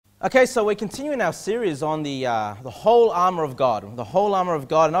Okay, so we're continuing our series on the whole armor of God, the whole armor of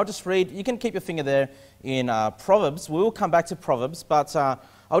God. And I'll just read, you can keep your finger there in Proverbs. We will come back to Proverbs, but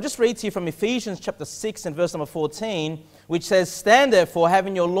I'll just read to you from Ephesians chapter 6 and verse number 14, which says, "Stand therefore,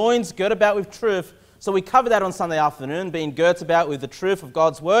 having your loins girt about with truth." So we covered that on Sunday afternoon, being girt about with the truth of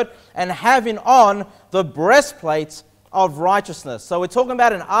God's word, and having on the breastplate of righteousness. So we're talking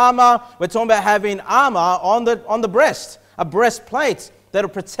about an armor. We're talking about having armor on the breast, a breastplate that'll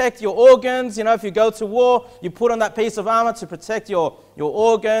protect your organs. You know, if you go to war, you put on that piece of armor to protect your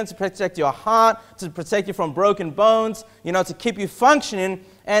organs, to protect your heart, to protect you from broken bones, you know, to keep you functioning.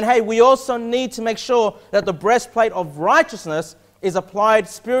 And hey, we also need to make sure that the breastplate of righteousness is applied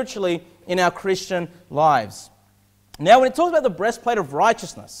spiritually in our Christian lives. Now, when it talks about the breastplate of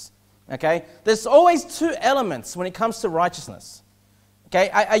righteousness, okay, there's always two elements when it comes to righteousness. Okay,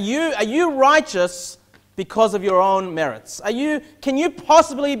 are you righteous because of your own merits? Can you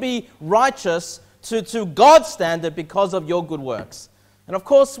possibly be righteous to God's standard because of your good works? And of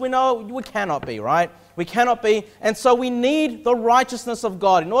course, we know we cannot be, right? We cannot be. And so we need the righteousness of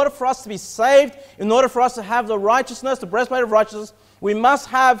God. In order for us to be saved, in order for us to have the righteousness, the breastplate of righteousness, we must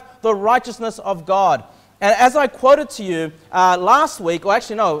have the righteousness of God. And as I quoted to you last week, or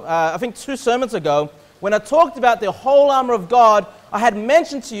actually no, I think 2 sermons ago, when I talked about the whole armor of God, I had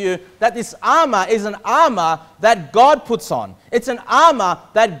mentioned to you that this armor is an armor that God puts on. It's an armor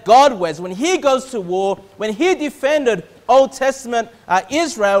that God wears. When he goes to war, when he defended Old Testament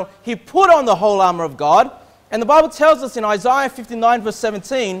Israel, he put on the whole armor of God. And the Bible tells us in Isaiah 59 verse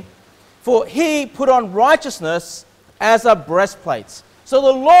 17, "For he put on righteousness as a breastplate." So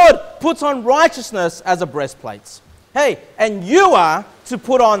the Lord puts on righteousness as a breastplate. Hey, and you are to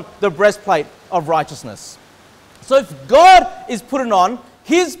put on the breastplate of righteousness. So if God is putting on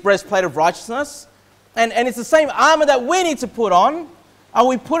his breastplate of righteousness, and it's the same armor that we need to put on, are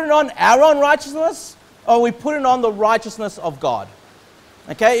we putting on our own righteousness, or are we putting on the righteousness of God?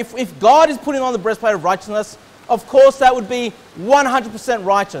 Okay, if God is putting on the breastplate of righteousness, of course that would be 100%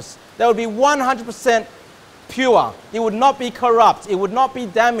 righteous. That would be 100% pure. It would not be corrupt. It would not be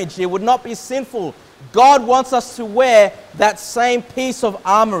damaged. It would not be sinful. God wants us to wear that same piece of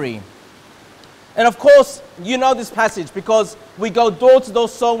armory. And of course, you know this passage because we go door to door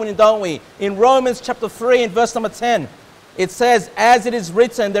so winning, don't we? In Romans chapter 3 and verse number 10, it says, "As it is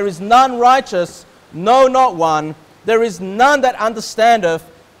written, there is none righteous, no, not one. There is none that understandeth.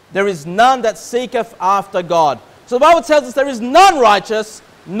 There is none that seeketh after God." So the Bible tells us there is none righteous,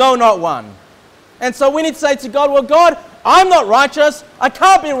 no, not one. And so we need to say to God, well, God, I'm not righteous. I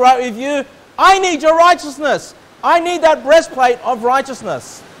can't be right with you. I need your righteousness. I need that breastplate of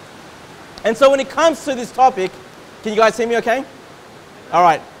righteousness. And so when it comes to this topic, can you guys hear me okay? All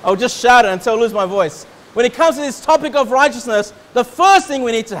right, I'll just shout it until I lose my voice. When it comes to this topic of righteousness, the first thing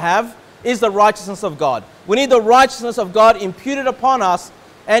we need to have is the righteousness of God. We need the righteousness of God imputed upon us.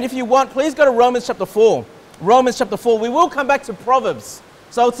 And if you want, please go to Romans chapter 4. Romans chapter 4. We will come back to Proverbs.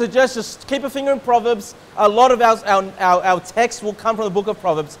 So I would suggest just keep a finger in Proverbs. A lot of our text will come from the book of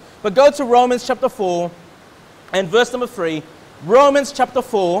Proverbs. But go to Romans chapter 4 and verse number 3. Romans chapter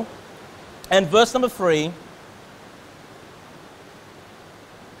 4 and verse number 3.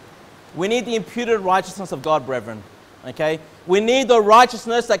 We need the imputed righteousness of God, brethren. Okay? We need the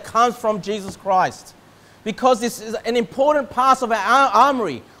righteousness that comes from Jesus Christ. Because this is an important part of our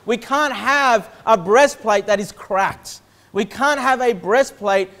armory. We can't have a breastplate that is cracked. We can't have a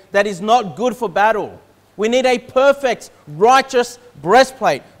breastplate that is not good for battle. We need a perfect, righteous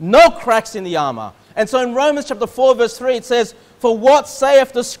breastplate. No cracks in the armor. And so in Romans chapter 4 verse 3 it says, "For what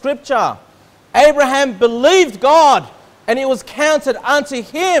saith the scripture? Abraham believed God, and it was counted unto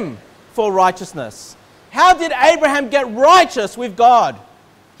him for righteousness." How did Abraham get righteous with God?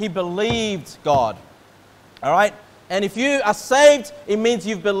 He believed God. All right? And if you are saved, it means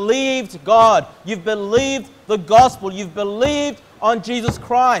you've believed God. You've believed the gospel. You've believed on Jesus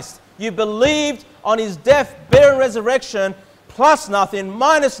Christ. You believed on his death, burial, and resurrection, plus nothing,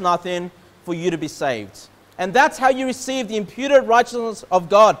 minus nothing, for you to be saved. And that's how you receive the imputed righteousness of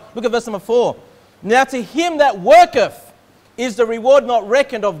God. Look at verse number 4. "Now to him that worketh is the reward not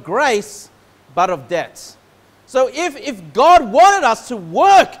reckoned of grace, but of debt." So if God wanted us to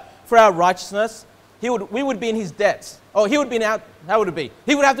work for our righteousness, we would be in his debt. Or he would be in our, how would it be?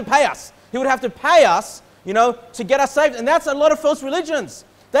 He would have to pay us. He would have to pay us, you know, to get us saved. And that's a lot of false religions.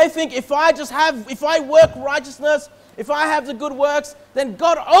 They think if I work righteousness, if I have the good works, then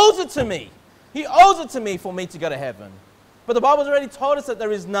God owes it to me. He owes it to me for me to go to heaven. But the Bible's already told us that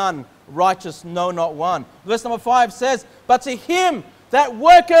there is none righteous, no, not one. Verse number 5 says, "But to him that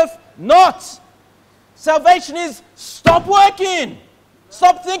worketh not." Salvation is stop working.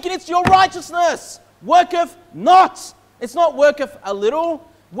 Stop thinking it's your righteousness. Worketh not. It's not worketh a little.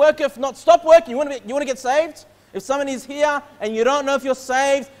 Worketh not. Stop working. You want to get saved? If someone is here and you don't know if you're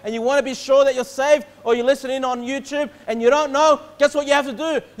saved and you want to be sure that you're saved, or you're listening on YouTube and you don't know, guess what you have to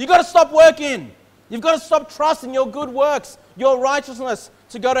do? You've got to stop working. You've got to stop trusting your good works, your righteousness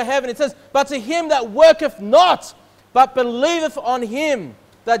to go to heaven. It says, but to him that worketh not, but believeth on him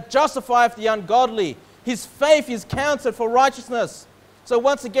that justifieth the ungodly, his faith is counted for righteousness. So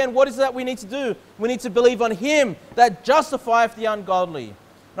once again, what is that we need to do? We need to believe on him that justifieth the ungodly.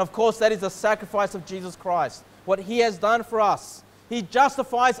 And of course, that is the sacrifice of Jesus Christ. What he has done for us. He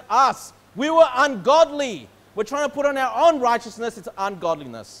justifies us. We were ungodly. We're trying to put on our own righteousness. It's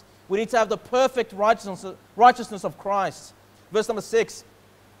ungodliness. We need to have the perfect righteousness of Christ. Verse number 6.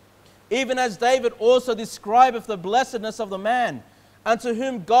 Even as David also describeth the blessedness of the man, unto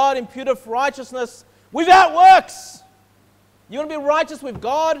whom God imputeth righteousness without works. You want to be righteous with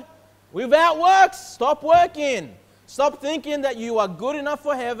God? Without works. Stop working. Stop thinking that you are good enough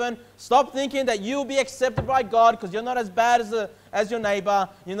for heaven. Stop thinking that you will be accepted by God because you're not as bad as your neighbor.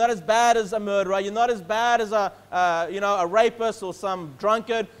 You're not as bad as a murderer. You're not as bad as a rapist or some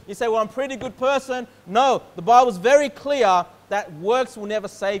drunkard. You say, well, I'm a pretty good person. No, the Bible is very clear that works will never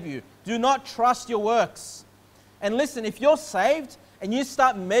save you. Do not trust your works. And listen, if you're saved and you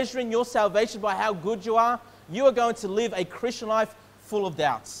start measuring your salvation by how good you are going to live a Christian life full of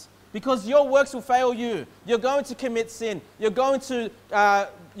doubts. Because your works will fail you. You're going to commit sin. You're going to,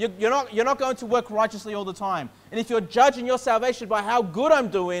 you're not going to work righteously all the time. And if you're judging your salvation by how good I'm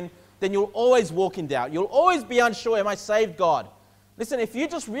doing, then you'll always walk in doubt. You'll always be unsure, am I saved, God? Listen, if you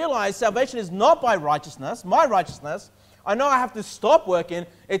just realize salvation is not by righteousness, my righteousness, I know I have to stop working.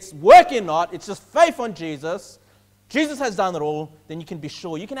 It's working not. It's just faith on Jesus. Jesus has done it all. Then you can be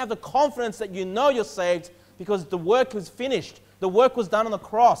sure. You can have the confidence that you know you're saved because the work is finished. The work was done on the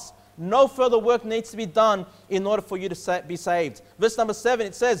cross. No further work needs to be done in order for you to be saved. Verse number 7,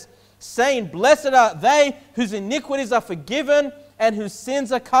 it says, saying, blessed are they whose iniquities are forgiven and whose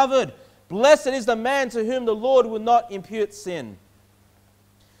sins are covered. Blessed is the man to whom the Lord will not impute sin.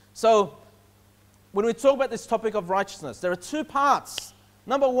 So, when we talk about this topic of righteousness, there are two parts.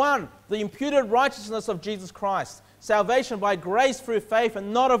 Number one, the imputed righteousness of Jesus Christ. Salvation by grace through faith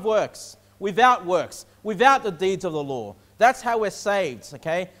and not of works, without the deeds of the law. That's how we're saved,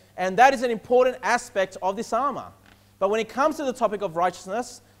 okay? And that is an important aspect of this armor. But when it comes to the topic of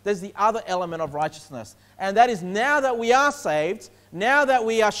righteousness, there's the other element of righteousness. And that is now that we are saved, now that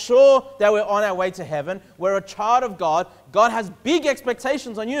we are sure that we're on our way to heaven, we're a child of God, God has big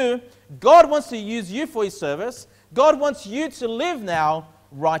expectations on you. God wants to use you for his service. God wants you to live now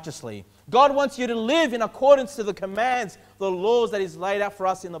righteously. God wants you to live in accordance to the commands, the laws that is laid out for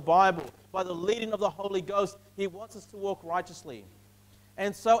us in the Bible. By the leading of the Holy Ghost, he wants us to walk righteously.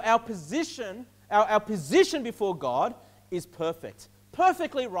 And so our position before God is perfect,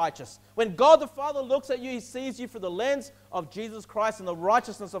 perfectly righteous. When God the Father looks at you, he sees you through the lens of Jesus Christ and the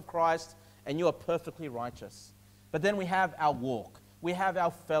righteousness of Christ, and you are perfectly righteous. But then we have our walk, we have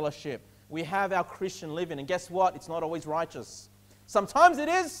our fellowship, we have our Christian living, and guess what? It's not always righteous. Sometimes it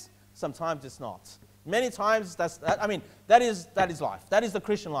is, sometimes it's not. Many times, that is life. That is the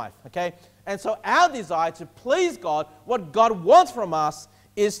Christian life, okay? And so our desire to please God, what God wants from us,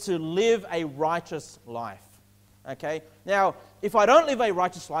 is to live a righteous life, okay? Now, if I don't live a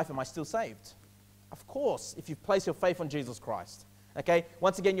righteous life, am I still saved? Of course, if you place your faith on Jesus Christ, okay?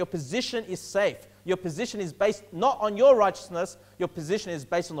 Once again, your position is safe. Your position is based not on your righteousness. Your position is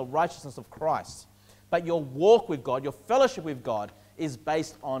based on the righteousness of Christ. But your walk with God, your fellowship with God, is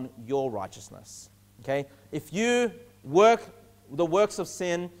based on your righteousness. Okay? If you work the works of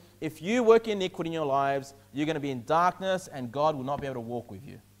sin, if you work iniquity in your lives, you're going to be in darkness and God will not be able to walk with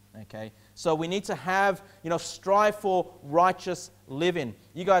you. Okay? So we need to have, strive for righteous living.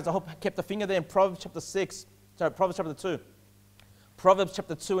 You guys, I hope I kept the finger there in Proverbs chapter 2. Proverbs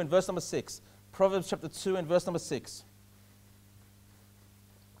chapter 2 and verse number 6. Proverbs chapter 2 and verse number 6.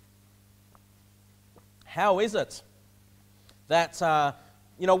 How is it that,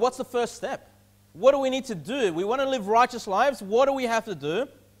 what's the first step? What do we need to do? We want to live righteous lives. What do we have to do?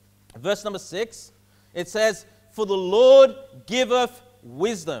 Verse number 6, it says, for the Lord giveth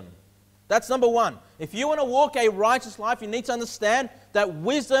wisdom. That's number one. If you want to walk a righteous life, you need to understand that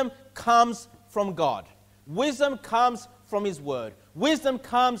wisdom comes from God. Wisdom comes from his word. Wisdom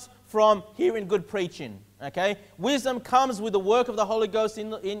comes from hearing good preaching. Okay? Wisdom comes with the work of the Holy Ghost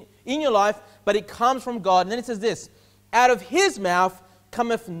in your life, but it comes from God. And then it says this, out of his mouth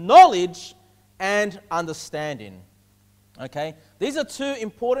cometh knowledge and understanding. Okay? These are two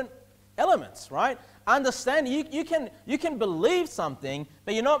important elements, right? understand. You can believe something,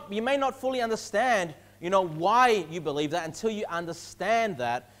 but you may not fully understand, why you believe that until you understand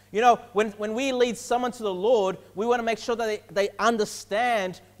that. When we lead someone to the Lord, we want to make sure that they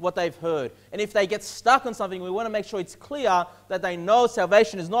understand what they've heard. And if they get stuck on something, we want to make sure it's clear that they know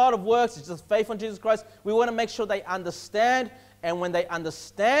salvation is not of works, it's just faith in Jesus Christ. We want to make sure they understand, and when they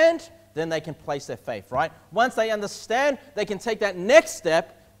understand, then they can place their faith, right? Once they understand, they can take that next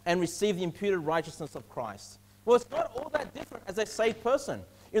step and receive the imputed righteousness of Christ. Well, it's not all that different as a saved person.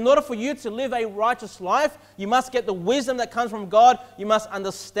 In order for you to live a righteous life, you must get the wisdom that comes from God. You must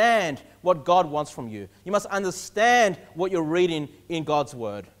understand what God wants from you. You must understand what you're reading in God's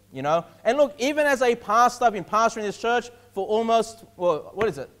Word, And look, even as a pastor, I've been pastoring this church for almost,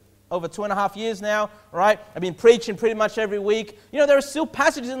 over 2.5 years now, right? I've been preaching pretty much every week. There are still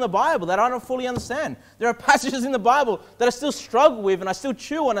passages in the Bible that I don't fully understand. There are passages in the Bible that I still struggle with and I still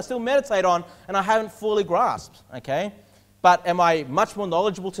chew on, I still meditate on, and I haven't fully grasped, okay? But am I much more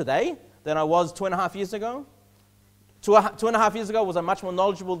knowledgeable today than I was 2.5 years ago? 2.5 years ago, was I much more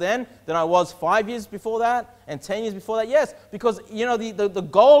knowledgeable then than I was 5 years before that and 10 years before that? Yes, because, the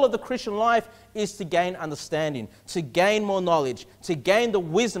goal of the Christian life is to gain understanding, to gain more knowledge, to gain the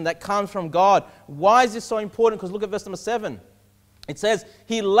wisdom that comes from God. Why is this so important? Because look at verse number 7. It says,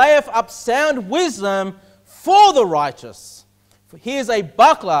 He layeth up sound wisdom for the righteous. For he is a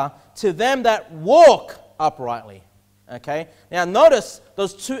buckler to them that walk uprightly. Okay? Now notice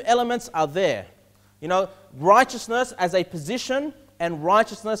those two elements are there. Righteousness as a position and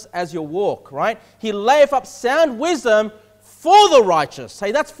righteousness as your walk, right? He layeth up sound wisdom for the righteous.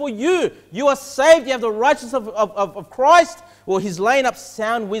 Say, that's for you. You are saved. You have the righteousness of Christ. Well, He's laying up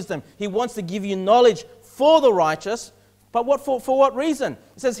sound wisdom. He wants to give you knowledge for the righteous. But for what reason?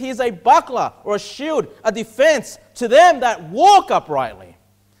 It says He is a buckler or a shield, a defense to them that walk uprightly.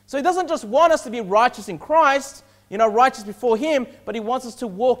 So He doesn't just want us to be righteous in Christ, righteous before Him, but He wants us to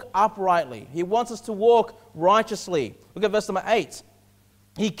walk uprightly. He wants us to walk righteously. Look at verse number 8.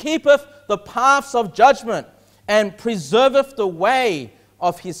 He keepeth the paths of judgment and preserveth the way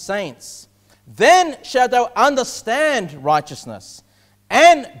of His saints. Then shalt thou understand righteousness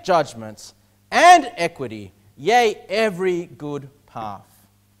and judgment and equity, yea, every good path.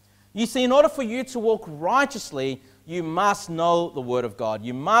 You see, in order for you to walk righteously, you must know the Word of God.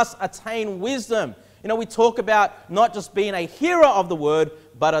 You must attain wisdom. We talk about not just being a hearer of the Word,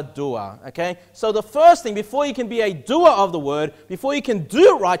 but a doer, okay? So the first thing, before you can be a doer of the Word, before you can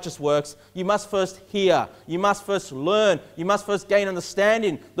do righteous works, you must first hear. You must first learn. You must first gain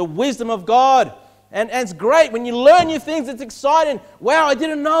understanding, the wisdom of God. And it's great. When you learn new things, it's exciting. Wow, I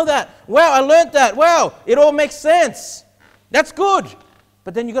didn't know that. Wow, I learned that. Wow, it all makes sense. That's good.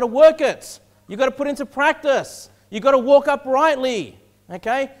 But then you've got to work it. You've got to put it into practice. You've got to walk uprightly.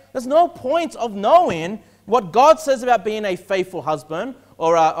 Okay? There's no point of knowing what God says about being a faithful husband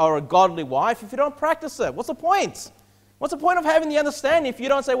or a godly wife if you don't practice it. What's the point? What's the point of having the understanding if you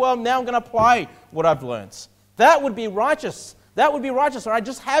don't say, well, now I'm going to apply what I've learned? That would be righteous. That would be righteous, all right?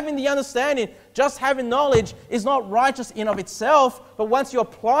 Just having the understanding, just having knowledge is not righteous in of itself, but once you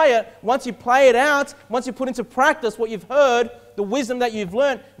apply it, once you play it out, once you put into practice what you've heard, the wisdom that you've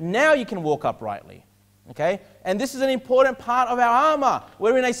learned, now you can walk uprightly. Okay? And this is an important part of our armor.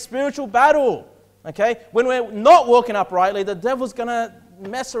 We're in a spiritual battle. Okay? When we're not walking uprightly, the devil's going to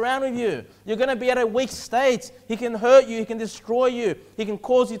mess around with you. You're going to be at a weak state. He can hurt you. He can destroy you. He can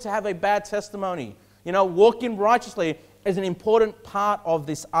cause you to have a bad testimony. Walking righteously is an important part of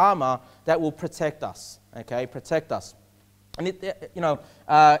this armor that will protect us. Okay? Protect us. And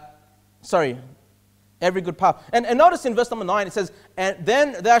every good path. And notice in verse number 9, it says, and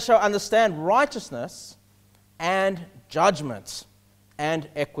then thou shalt understand righteousness and judgment and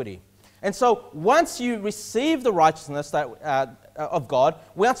equity. And so once you receive the righteousness that, of God,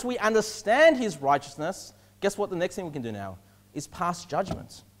 once we understand His righteousness, guess what the next thing we can do now is pass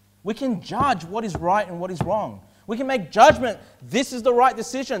judgment. We can judge what is right and what is wrong. We can make judgment. This is the right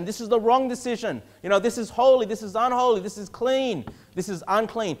decision. This is the wrong decision. This is holy. This is unholy. This is clean. This is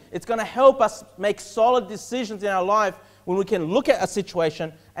unclean. It's going to help us make solid decisions in our life when we can look at a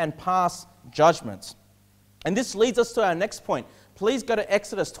situation and pass judgment. And this leads us to our next point. Please go to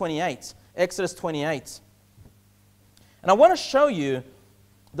Exodus 28. Exodus 28. And I want to show you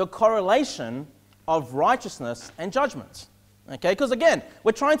the correlation of righteousness and judgment. Okay, because again,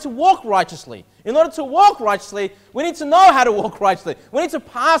 we're trying to walk righteously. In order to walk righteously, we need to know how to walk righteously. We need to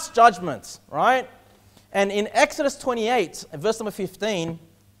pass judgments, right? And in Exodus 28, verse number 15,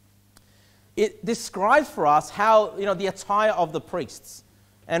 it describes for us how, the attire of the priests.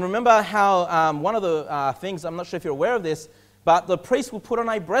 And remember how one of the things, I'm not sure if you're aware of this, but the priest will put on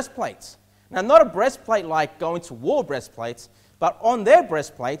a breastplate. Now, not a breastplate like going to war breastplates, but on their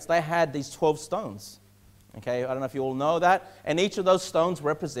breastplates, they had these 12 stones. Okay, I don't know if you all know that. And each of those stones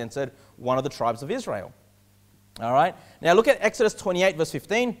represented one of the tribes of Israel. All right. Now, look at Exodus 28, verse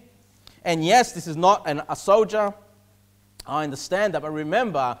 15. And yes, this is not a soldier. I understand that. But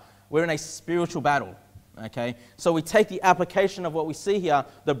remember, we're in a spiritual battle. Okay, so we take the application of what we see here,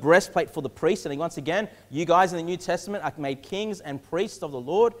 the breastplate for the priest. And once again, you guys in the New Testament are made kings and priests of the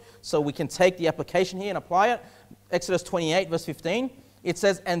Lord. So we can take the application here and apply it. Exodus 28, verse 15. It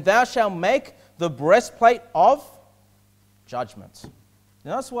says, and thou shalt make the breastplate of judgment.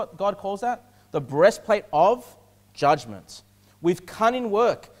 Now that's what God calls that? The breastplate of judgment. With cunning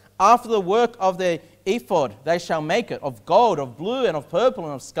work, after the work of the ephod, they shall make it, of gold, of blue, and of purple,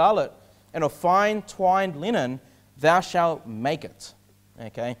 and of scarlet, and of fine twined linen, thou shalt make it.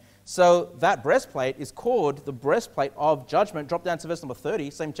 Okay, so that breastplate is called the breastplate of judgment. Drop down to verse number 30,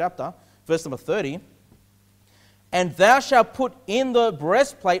 same chapter, verse number 30. And thou shalt put in the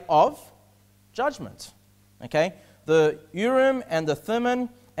breastplate of judgment. Okay, the Urim and the Thummim,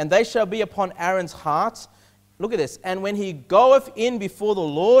 and they shall be upon Aaron's heart. Look at this. And when he goeth in before the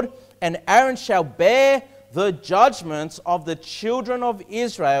Lord, and Aaron shall bear the judgments of the children of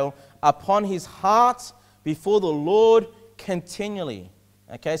Israel upon his heart before the Lord continually.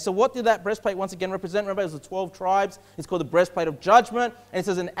 Okay, so what did that breastplate once again represent? Remember, it was the 12 tribes. It's called the breastplate of judgment. And it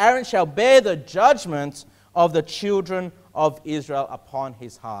says, and Aaron shall bear the judgment of the children of Israel upon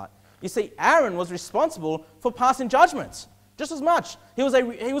his heart. You see, Aaron was responsible for passing judgments just as much. He was a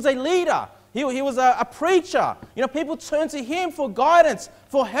leader. He was a preacher. You know, people turned to him for guidance,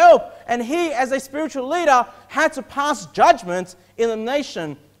 for help. And he, as a spiritual leader, had to pass judgment in the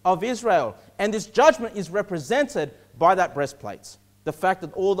nation of Israel. And this judgment is represented by that breastplate. The fact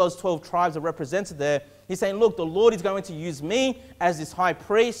that all those 12 tribes are represented there. He's saying, look, the Lord is going to use me as this high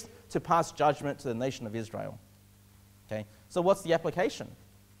priest to pass judgment to the nation of Israel. Okay, so what's the application?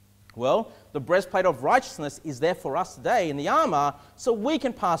 Well, the breastplate of righteousness is there for us today in the armor so we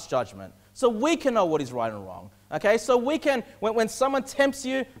can pass judgment, so we can know what is right and wrong. Okay, so we can, when someone tempts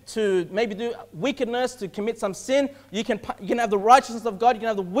you to maybe do wickedness, to commit some sin, you can have the righteousness of God, you can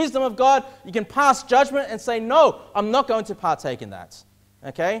have the wisdom of God, you can pass judgment and say, no, I'm not going to partake in that.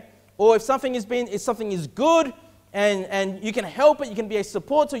 Okay? Or if something is good, and you can help it, you can be a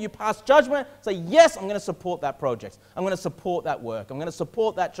supporter, you pass judgment, say, yes, I'm going to support that project. I'm going to support that work. I'm going to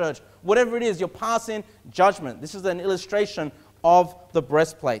support that church. Whatever it is, you're passing judgment. This is an illustration of the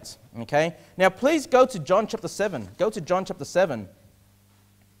breastplate. Okay? Now, please go to John chapter 7. Go to John chapter 7.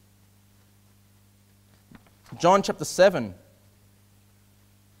 John chapter 7.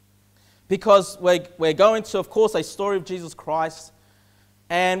 Because we're going to, of course, a story of Jesus Christ.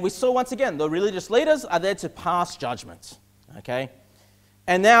 And we saw once again, the religious leaders are there to pass judgment. Okay?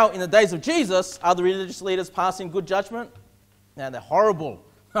 And now, in the days of Jesus, are the religious leaders passing good judgment? Now, they're horrible.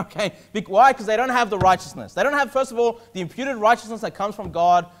 Okay? Why? Because they don't have the righteousness. They don't have, first of all, the imputed righteousness that comes from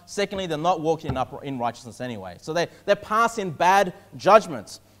God. Secondly, they're not walking in righteousness anyway. So they're passing bad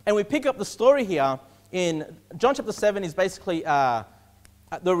judgments. And we pick up the story here in John chapter 7 is basically the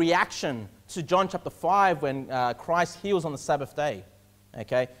reaction to John chapter 5 when Christ heals on the Sabbath day.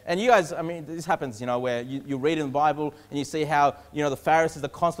 Okay, and you guys, I mean, this happens, you know, where you read in the Bible and you see how, you know, the Pharisees are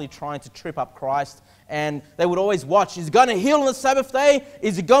constantly trying to trip up Christ, and they would always watch, is he going to heal on the Sabbath day?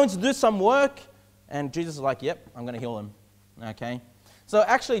 Is he going to do some work? And Jesus is like, yep, I'm going to heal him. Okay, so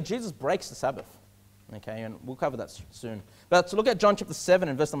actually Jesus breaks the Sabbath. Okay, and we'll cover that soon. But to look at John chapter 7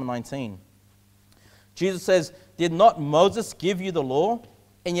 and verse number 19. Jesus says, did not Moses give you the law,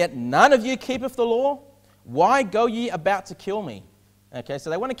 and yet none of you keepeth the law? Why go ye about to kill me? Okay, so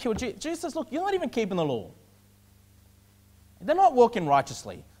they want to kill Jesus. Jesus says, look, you're not even keeping the law. They're not walking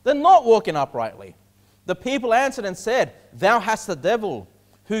righteously. They're not walking uprightly. The people answered and said, thou hast the devil,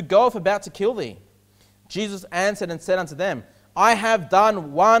 who goeth about to kill thee. Jesus answered and said unto them, I have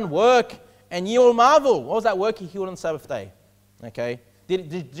done one work, and ye will marvel. What was that work? He healed on the Sabbath day. Okay,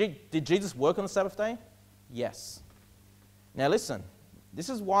 did Jesus work on the Sabbath day? Yes. Now listen, this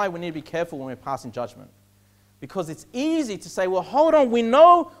is why we need to be careful when we're passing judgment. Because it's easy to say, well, hold on, we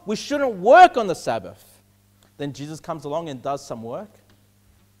know we shouldn't work on the Sabbath. Then Jesus comes along and does some work.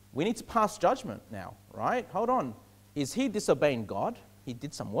 We need to pass judgment now, right? Hold on. Is he disobeying God? He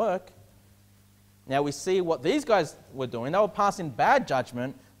did some work. Now we see what these guys were doing. They were passing bad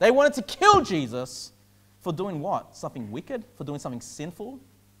judgment. They wanted to kill Jesus for doing what? Something wicked? For doing something sinful?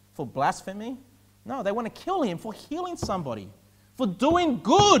 For blasphemy? No, they want to kill him for healing somebody. For doing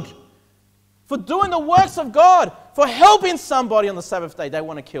good. For doing the works of God, for helping somebody on the Sabbath day, they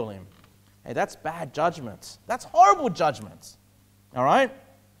want to kill him. Hey, that's bad judgment. That's horrible judgment. All right?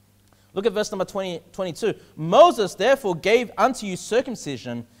 Look at verse number 22. Moses therefore gave unto you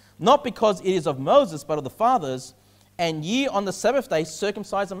circumcision, not because it is of Moses, but of the fathers, and ye on the Sabbath day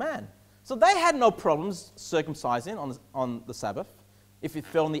circumcise a man. So they had no problems circumcising on the Sabbath. If it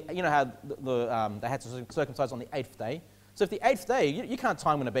fell on the, you know how they had to circumcise on the 8th day. So if the 8th day, you can't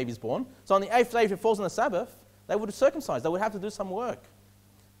time when a baby's born. So on the 8th day, if it falls on the Sabbath, they would circumcise. They would have to do some work.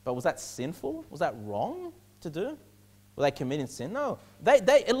 But was that sinful? Was that wrong to do? Were they committing sin? No. They,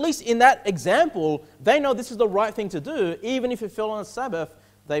 at least in that example, they know this is the right thing to do. Even if it fell on a Sabbath,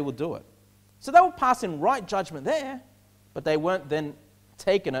 they would do it. So they were passing right judgment there, but they weren't then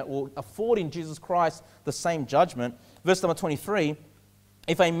taking it or affording Jesus Christ the same judgment. Verse number 23,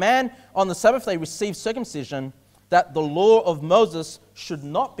 if a man on the Sabbath day receives circumcision, that the law of Moses should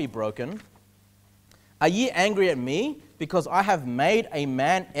not be broken, are ye angry at me because I have made a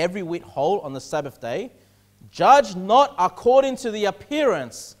man every whit whole on the Sabbath day? Judge not according to the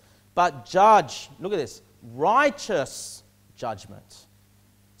appearance, but judge, look at this, righteous judgment.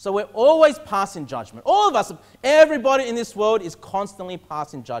 So we're always passing judgment. All of us, everybody in this world is constantly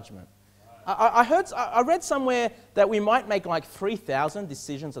passing judgment. I read somewhere that we might make like 3,000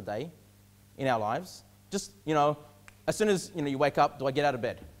 decisions a day in our lives. Just, as soon as, you wake up, do I get out of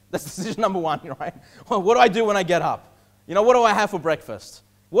bed? That's decision number one, right? Well, what do I do when I get up? What do I have for breakfast?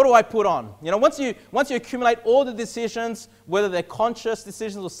 What do I put on? Once you accumulate all the decisions, whether they're conscious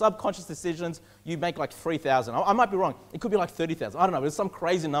decisions or subconscious decisions, you make like 3,000. I might be wrong. It could be like 30,000. I don't know. But it's some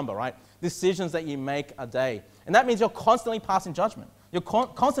crazy number, right? Decisions that you make a day. And that means you're constantly passing judgment. You're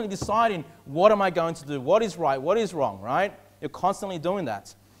constantly deciding, what am I going to do? What is right? What is wrong, right? You're constantly doing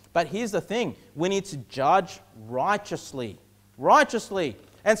that. But here's the thing. We need to judge righteously. Righteously.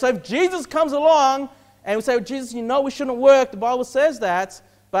 And so if Jesus comes along and we say, well, Jesus, we shouldn't work. The Bible says that.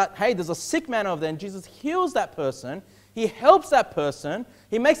 But hey, there's a sick man over there, and Jesus heals that person. He helps that person.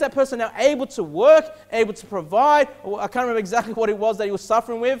 He makes that person now able to work, able to provide. I can't remember exactly what it was that he was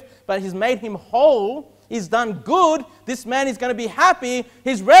suffering with, but he's made him whole. He's done good. This man is going to be happy.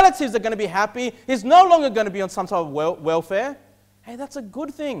 His relatives are going to be happy. He's no longer going to be on some type of welfare. Hey, that's a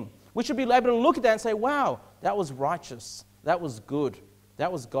good thing. We should be able to look at that and say, wow, that was righteous. That was good.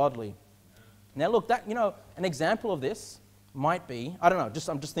 That was godly. Now look, an example of this might be, I don't know,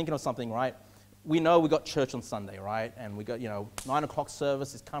 I'm just thinking of something, right? We know we got church on Sunday, right? And we got, 9 o'clock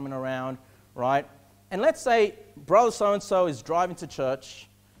service is coming around, right? And let's say brother so-and-so is driving to church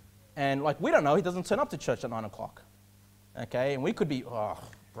and we don't know, he doesn't turn up to church at 9 o'clock, okay? And we could be, oh,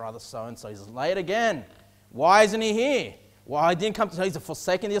 brother so-and-so, he's late again. Why isn't he here? Why didn't come to, he's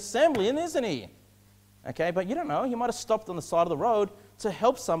forsaking the assembly, isn't he? Okay, but you don't know, he might have stopped on the side of the road to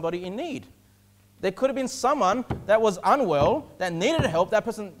help somebody in need. There could have been someone that was unwell, that needed help. That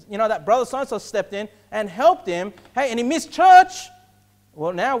person, that brother so-and-so stepped in and helped him. Hey, and he missed church.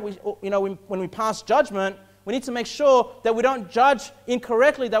 Well, now, when we pass judgment, we need to make sure that we don't judge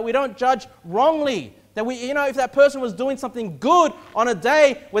incorrectly, that we don't judge wrongly. That we, if that person was doing something good on a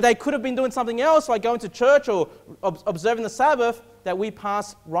day where they could have been doing something else, like going to church or observing the Sabbath, that we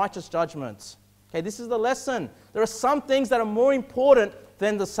pass righteous judgments. Okay, this is the lesson. There are some things that are more important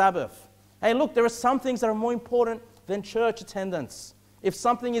than the Sabbath. Hey, look, there are some things that are more important than church attendance. If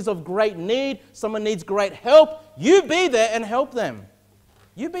something is of great need, someone needs great help, you be there and help them.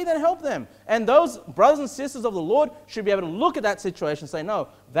 You be there and help them. And those brothers and sisters of the Lord should be able to look at that situation and say, no,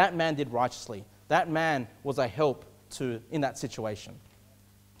 that man did righteously. That man was a help in that situation.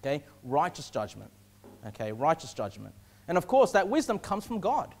 Okay? Righteous judgment. Okay? Righteous judgment. And of course, that wisdom comes from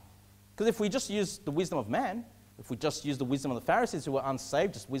God. Because if we just use the wisdom of man, if we just use the wisdom of the Pharisees who were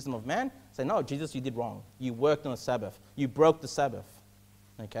unsaved, just wisdom of man, say, no, Jesus, you did wrong. You worked on the Sabbath. You broke the Sabbath.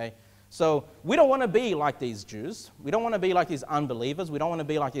 Okay? So we don't want to be like these Jews. We don't want to be like these unbelievers. We don't want to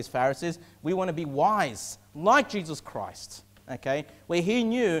be like these Pharisees. We want to be wise, like Jesus Christ. Okay? Where he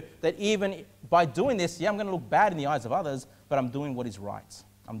knew that even by doing this, I'm going to look bad in the eyes of others, but I'm doing what is right.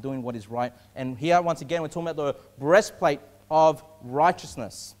 I'm doing what is right. And here, once again, we're talking about the breastplate of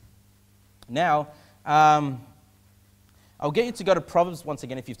righteousness. Now, I'll get you to go to Proverbs once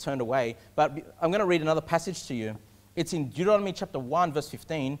again if you've turned away, but I'm going to read another passage to you. It's in Deuteronomy chapter 1, verse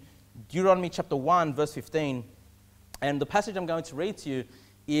 15. Deuteronomy chapter 1, verse 15. And the passage I'm going to read to you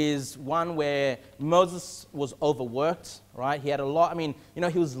is one where Moses was overworked, right? He had a lot,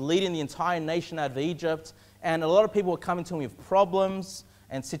 he was leading the entire nation out of Egypt, and a lot of people were coming to him with problems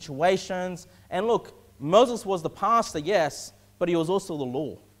and situations. And look, Moses was the pastor, yes, but he was also the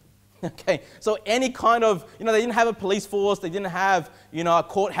law. Okay, so any kind of, they didn't have a police force, they didn't have, a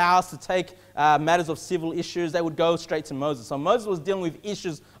courthouse to take matters of civil issues, they would go straight to Moses. So Moses was dealing with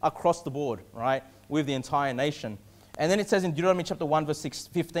issues across the board, right, with the entire nation. And then it says in Deuteronomy chapter 1, verse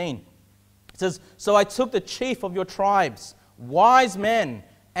 15, It says, so I took the chief of your tribes, wise men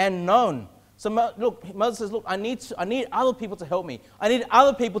and known. So look, Moses says, look, I need other people to help me. I need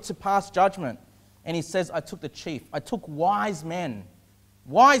other people to pass judgment. And he says, I took the chief. I took wise men.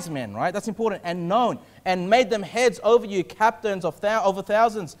 Wise men, right? That's important. And known. And made them heads over you, captains of over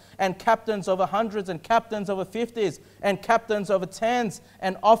thousands, and captains over hundreds, and captains over 50s, and captains over tens,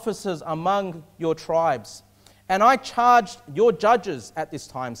 and officers among your tribes. And I charged your judges at this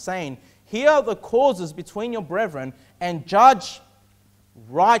time, saying, here are the causes between your brethren, and judge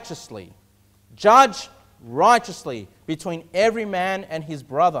righteously. Judge righteously between every man and his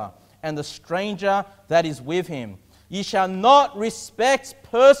brother, and the stranger that is with him. Ye shall not respect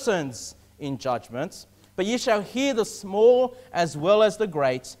persons in judgments, but ye shall hear the small as well as the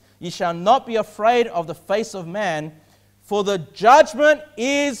great. Ye shall not be afraid of the face of man, for the judgment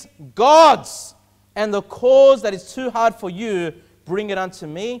is God's, and the cause that is too hard for you, bring it unto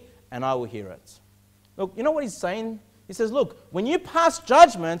me, and I will hear it. Look, you know what he's saying? He says, look, when you pass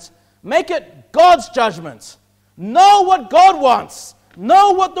judgment, make it God's judgment. Know what God wants.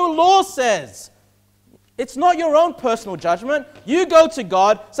 Know what the law says. It's not your own personal judgment. You go to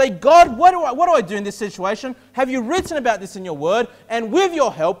God, say, God, what do I do in this situation? Have you written about this in your word? And with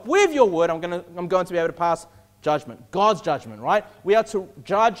your help, with your word, I'm going to be able to pass judgment. God's judgment, right? We are to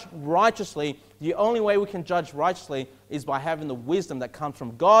judge righteously. The only way we can judge righteously is by having the wisdom that comes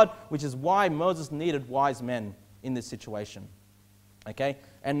from God, which is why Moses needed wise men in this situation. Okay?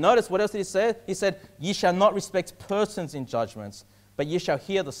 And notice, what else did he say? He said, ye shall not respect persons in judgments, but ye shall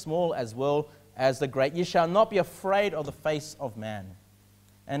hear the small as well as the great. Ye shall not be afraid of the face of man.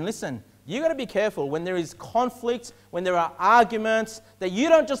 And listen, you got to be careful when there is conflict, when there are arguments, that you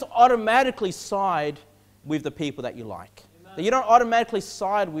don't just automatically side with the people that you like. Amen. That you don't automatically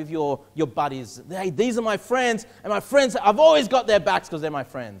side with your buddies. Hey, these are my friends, and my friends, I've always got their backs because they're my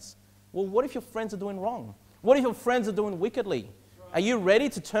friends. Well, what if your friends are doing wrong? What if your friends are doing wickedly? Are you ready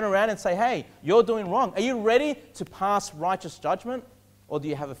to turn around and say, hey, you're doing wrong? Are you ready to pass righteous judgment? Or do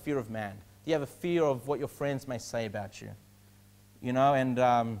you have a fear of man? Do you have a fear of what your friends may say about you? You know, and,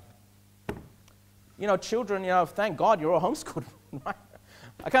 children, thank God you're all homeschooled. Right?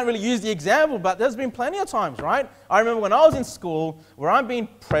 I can't really use the example, but there's been plenty of times, right? I remember when I was in school where I'm being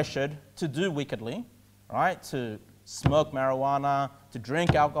pressured to do wickedly, right? To smoke marijuana, to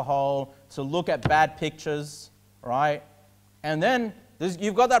drink alcohol, to look at bad pictures, right? And then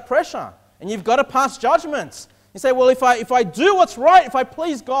you've got that pressure, and you've got to pass judgments. You say, well, if I do what's right, if I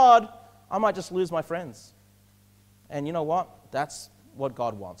please God, I might just lose my friends. And you know what? That's what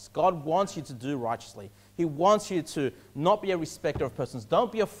God wants. God wants you to do righteously. He wants you to not be a respecter of persons.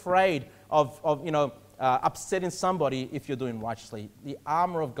 Don't be afraid of upsetting somebody if you're doing righteously. The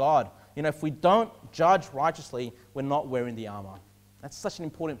armor of God. If we don't judge righteously, we're not wearing the armor. That's such an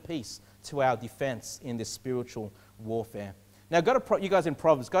important piece to our defense in this spiritual warfare. Now, you guys in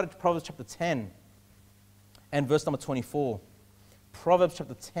Proverbs, go to Proverbs chapter 10 and verse number 24. Proverbs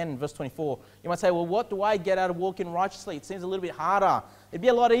chapter 10, verse 24. You might say, well, what do I get out of walking righteously? It seems a little bit harder. It'd be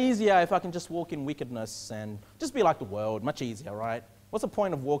a lot easier if I can just walk in wickedness and just be like the world. Much easier, right? What's the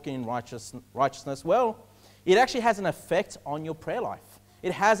point of walking in righteousness? Well, it actually has an effect on your prayer life.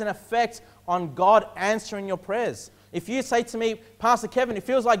 It has an effect on God answering your prayers. If you say to me, Pastor Kevin, it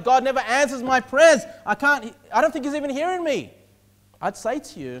feels like God never answers my prayers. I don't think He's even hearing me. I'd say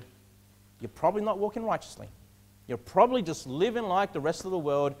to you, you're probably not walking righteously. You're probably just living like the rest of the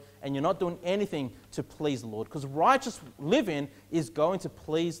world, and you're not doing anything to please the Lord. Because righteous living is going to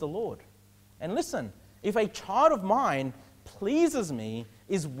please the Lord. And listen, if a child of mine pleases me,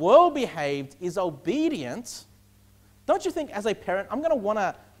 is well-behaved, is obedient, don't you think as a parent, I'm going to want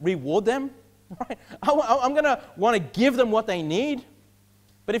to reward them? Right? I'm going to want to give them what they need.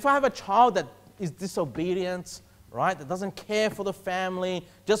 But if I have a child that is disobedient, right, that doesn't care for the family,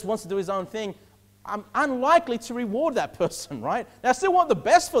 just wants to do his own thing, I'm unlikely to reward that person, right? Now, I still want the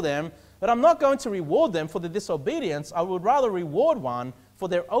best for them, but I'm not going to reward them for the disobedience. I would rather reward one for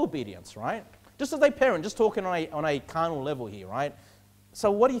their obedience, right? Just as a parent, just talking on a carnal level here, right? So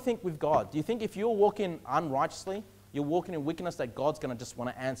what do you think with God? Do you think if you're walking unrighteously, you're walking in wickedness, that God's going to just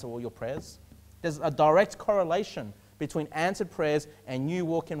want to answer all your prayers? There's a direct correlation between answered prayers and you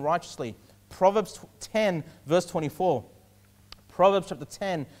walking righteously. Proverbs 10, verse 24. Proverbs chapter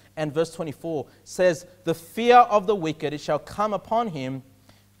 10 and verse 24 says, the fear of the wicked, it shall come upon him,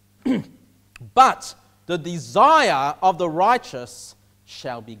 but the desire of the righteous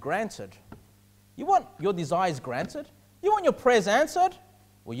shall be granted. You want your desires granted? You want your prayers answered?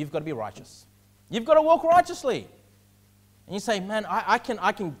 Well, you've got to be righteous. You've got to walk righteously. And you say, man, I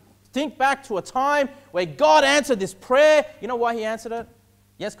can think back to a time where God answered this prayer. You know why He answered it?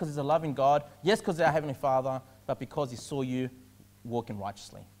 Yes, because he's a loving God. Yes, because he's our Heavenly Father. But because he saw you walking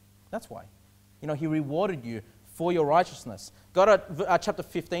righteously. That's why. You know, he rewarded you for your righteousness. Go to chapter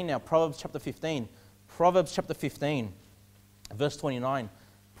 15 now, Proverbs chapter 15. Proverbs chapter 15, verse 29.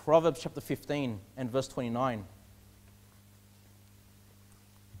 Proverbs chapter 15 and verse 29.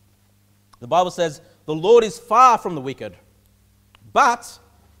 The Bible says, the Lord is far from the wicked, but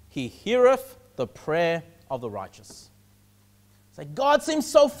he heareth the prayer of the righteous. Say, God seems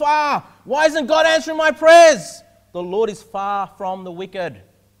so far. Why isn't God answering my prayers? The Lord is far from the wicked.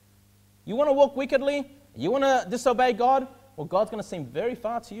 You want to walk wickedly? You want to disobey God? Well, God's going to seem very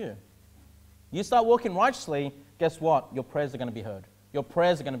far to you. You start walking righteously, guess what? Your prayers are going to be heard. Your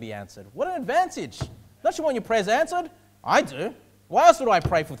prayers are going to be answered. What an advantage. Don't you want your prayers answered? I do. Why else would I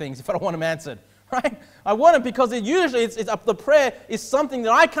pray for things if I don't want them answered? Right? I want it because the prayer is something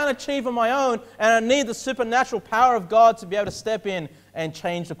that I can't achieve on my own, and I need the supernatural power of God to be able to step in and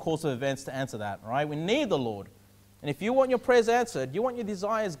change the course of events to answer that. Right? We need the Lord. And if you want your prayers answered, you want your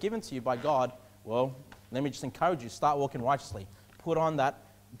desires given to you by God, well, let me just encourage you, start walking righteously. Put on that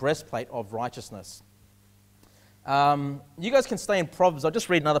breastplate of righteousness. You guys can stay in Proverbs. I'll just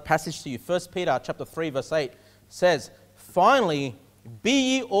read another passage to you. 1 Peter chapter 3, verse 8 says, finally, be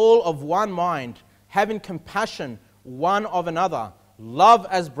ye all of one mind, having compassion one of another. Love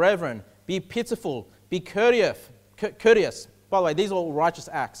as brethren. Be pitiful. Be courteous. By the way, these are all righteous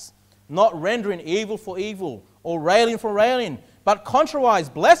acts. Not rendering evil for evil, or railing for railing, but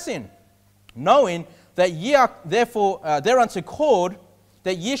contrariwise blessing, knowing that ye are therefore thereunto called,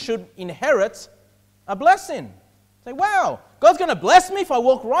 that ye should inherit a blessing. Say, wow, God's going to bless me if I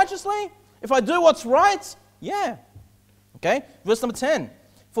walk righteously? If I do what's right? Yeah. Okay, verse number 10.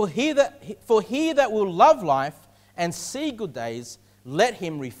 For he that will love life and see good days, let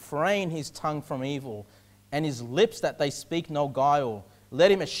him refrain his tongue from evil, and his lips that they speak no guile. Let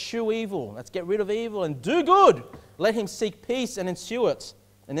him eschew evil. Let's get rid of evil and do good. Let him seek peace and ensue it.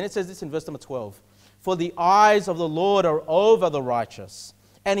 And then it says this in verse number 12. For the eyes of the Lord are over the righteous,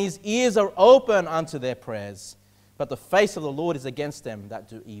 and his ears are open unto their prayers. But the face of the Lord is against them that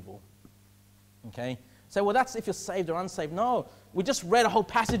do evil. Okay? Say, well, that's if you're saved or unsaved. No, we just read a whole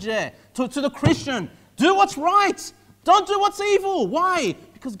passage there. To the Christian, do what's right. Don't do what's evil. Why?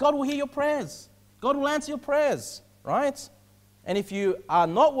 Because God will hear your prayers. God will answer your prayers, right? And if you are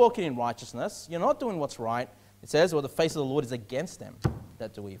not walking in righteousness, you're not doing what's right, it says, well, the face of the Lord is against them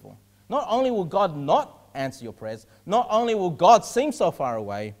that do evil. Not only will God not answer your prayers, not only will God seem so far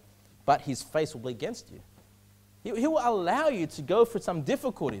away, but his face will be against you. He will allow you to go through some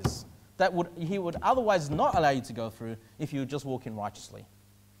difficulties that he would otherwise not allow you to go through if you just walk in righteously.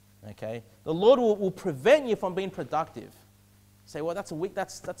 Okay? The Lord will prevent you from being productive. Say, well, that's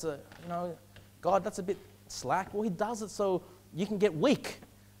God, that's a bit slack. Well, he does it so you can get weak,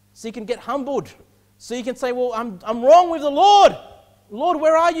 so you can get humbled, so you can say, well, I'm wrong with the Lord. Lord,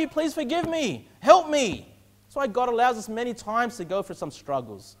 where are you? Please forgive me. Help me. That's why God allows us many times to go through some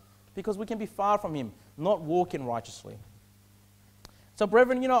struggles, because we can be far from him, not walking righteously. So,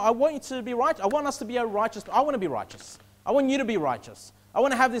 brethren, I want you to be right. I want us to be righteous. I want to be righteous. I want you to be righteous. I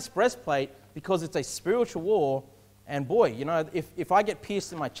want to have this breastplate because it's a spiritual war. And boy, if I get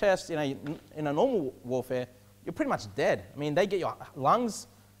pierced in my chest in a normal warfare, you're pretty much dead. I mean, they get your lungs.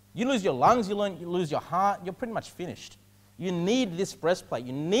 You lose your lungs, you lose your heart. You're pretty much finished. You need this breastplate.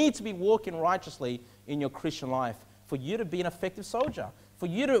 You need to be walking righteously in your Christian life for you to be an effective soldier, for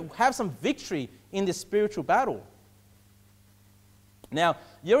you to have some victory in this spiritual battle. Now,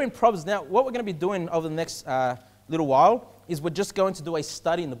 you're in Proverbs. Now, what we're going to be doing over the next little while is we're just going to do a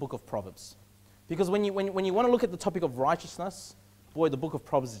study in the book of Proverbs. Because when you want to look at the topic of righteousness, boy, the book of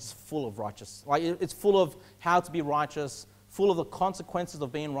Proverbs is full of righteousness. Like, it's full of how to be righteous, full of the consequences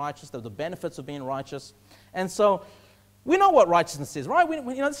of being righteous, the benefits of being righteous. And so we know what righteousness is, right?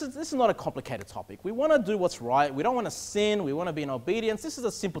 This is not a complicated topic. We want to do what's right. We don't want to sin. We want to be in obedience. This is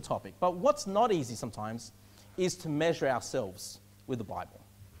a simple topic. But what's not easy sometimes is to measure ourselves with the Bible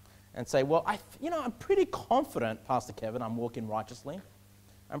and say, well, I'm pretty confident, Pastor Kevin, I'm walking righteously.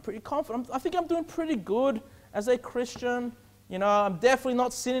 I'm pretty confident. I think I'm doing pretty good as a Christian. I'm definitely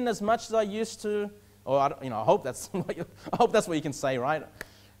not sinning as much as I used to. Or I hope that's what you can say, right?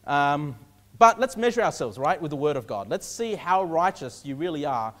 But let's measure ourselves, right, with the Word of God. Let's see how righteous you really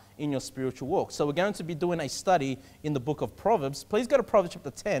are in your spiritual walk. So we're going to be doing a study in the book of Proverbs. Please go to Proverbs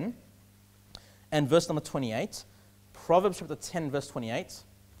chapter 10 and verse number 28. Proverbs chapter 10, verse 28.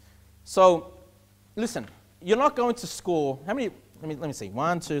 So, listen, you're not going to score, how many, let me see,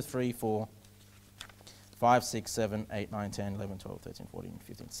 1, 2, 3, 4, 5, 6, 7, 8, 9, 10, 11, 12, 13, 14,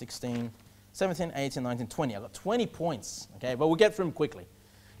 15, 16, 17, 18, 19, 20. I've got 20 points, okay, but we'll get through them quickly.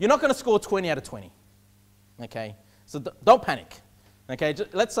 You're not going to score 20 out of 20. Okay? So don't panic. Okay?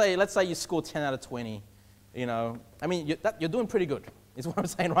 Let's say you score 10 out of 20. You know, I mean, you're doing pretty good, is what I'm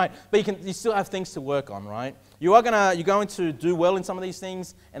saying, right? But you still have things to work on, right? You're going to do well in some of these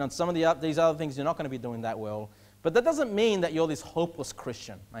things, and on some of these other things, you're not going to be doing that well. But that doesn't mean that you're this hopeless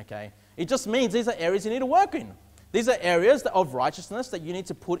Christian, okay? It just means these are areas you need to work in. These are areas of righteousness that you need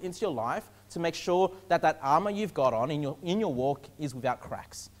to put into your life to make sure that that armor you've got on in your walk is without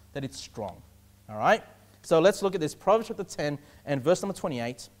cracks, that it's strong, all right? So let's look at this. Proverbs chapter 10 and verse number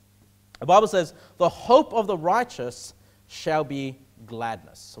 28. The Bible says, the hope of the righteous shall be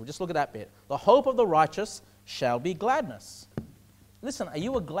gladness. So we'll just look at that bit. The hope of the righteous shall be gladness. Listen, are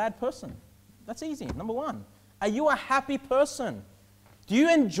you a glad person? That's easy. Number one. Are you a happy person? Do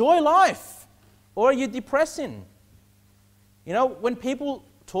you enjoy life? Or are you depressing? You know, when people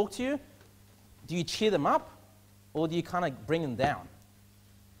talk to you, do you cheer them up? Or do you kind of bring them down?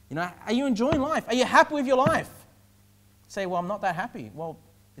 You know, are you enjoying life? Are you happy with your life? Say, well, I'm not that happy. Well,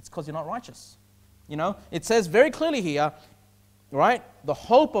 it's because you're not righteous. You know, it says very clearly here, right? The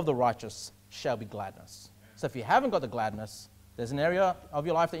hope of the righteous shall be gladness. So if you haven't got the gladness, there's an area of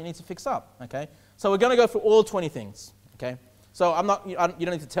your life that you need to fix up, okay? So we're going to go through all 20 things, okay? So you don't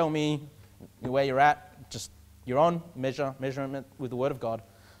need to tell me where you're at. Just your own measurement with the Word of God.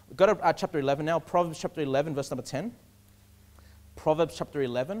 We've got to chapter 11 now. Proverbs chapter 11, verse number 10. Proverbs chapter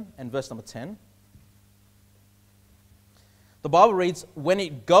 11 and verse number 10. The Bible reads, when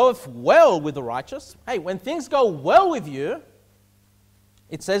it goeth well with the righteous, hey, when things go well with you,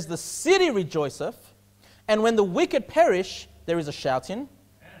 it says, the city rejoiceth, and when the wicked perish, there is a shouting.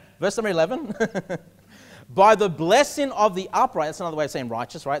 Verse number 11, by the blessing of the upright, that's another way of saying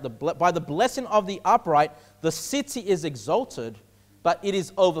righteous, right? By the blessing of the upright, the city is exalted, but it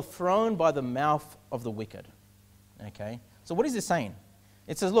is overthrown by the mouth of the wicked. Okay? So what is this saying?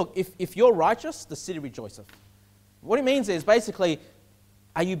 It says, look, if you're righteous, the city rejoiceth. What it means is basically,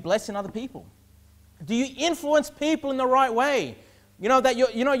 are you blessing other people? Do you influence people in the right way? You know that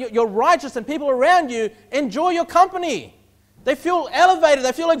you're righteous and people around you enjoy your company. They feel elevated,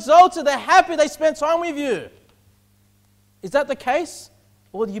 they feel exalted, they're happy, they spend time with you. Is that the case?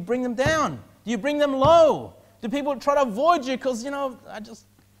 Or do you bring them down? Do you bring them low? Do people try to avoid you because,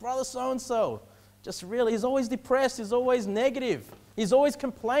 brother so-and-so, he's always depressed, he's always negative, he's always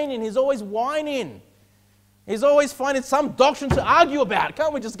complaining, he's always whining. He's always finding some doctrine to argue about.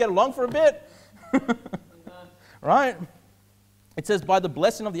 Can't we just get along for a bit? Right? It says, by the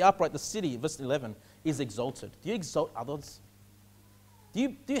blessing of the upright, the city, verse 11, is exalted. Do you exalt others? Do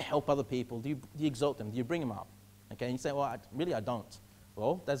you help other people? Do you exalt them? Do you bring them up? Okay, and you say, well, I don't.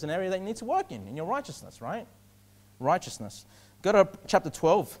 Well, there's an area that you need to work in your righteousness, right? Righteousness. Go to chapter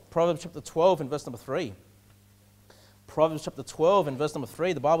 12, Proverbs chapter 12 and verse number 3. Proverbs chapter 12 and verse number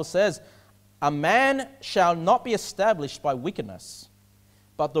 3, the Bible says, a man shall not be established by wickedness,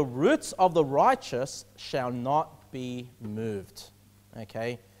 but the roots of the righteous shall not be moved.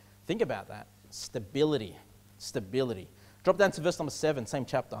 Okay? Think about that. Stability. Stability. Drop down to verse number 7, same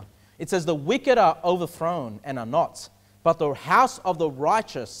chapter. It says, the wicked are overthrown and are not, but the house of the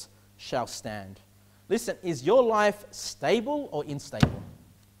righteous shall stand. Listen, is your life stable or unstable?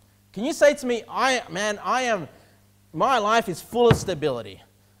 Can you say to me, my life is full of stability.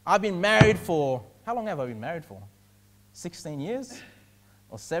 I've been married for, how long have I been married for? 16 years?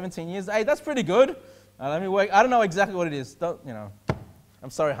 Or 17 years? Hey, that's pretty good. Let me work. I don't know exactly what it is. I'm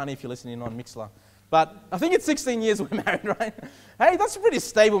sorry, honey, if you're listening on Mixler. But I think it's 16 years we're married, right? Hey, that's a pretty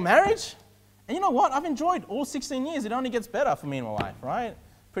stable marriage. And you know what? I've enjoyed all 16 years. It only gets better for me in my life, right?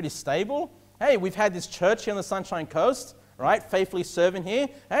 Pretty stable. Hey, we've had this church here on the Sunshine Coast, right? Faithfully serving here.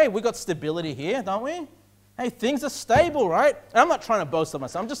 Hey, we've got stability here, don't we? Hey, things are stable, right? And I'm not trying to boast of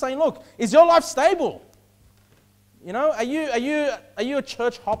myself. I'm just saying, look, is your life stable? You know, are you a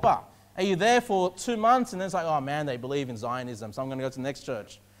church hopper? Are you there for 2 months and then it's like, oh man, they believe in Zionism, so I'm going to go to the next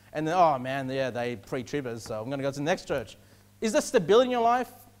church. And then, oh man, yeah, they pre-tribbers, so I'm going to go to the next church. Is there stability in your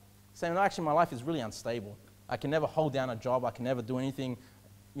life? Saying, no, actually, my life is really unstable. I can never hold down a job. I can never do anything,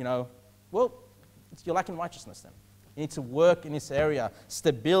 Well, you're lacking righteousness then. You need to work in this area.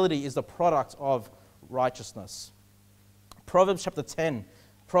 Stability is the product of righteousness. Proverbs chapter 10,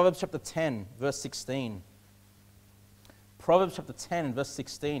 verse 16. Proverbs chapter 10, verse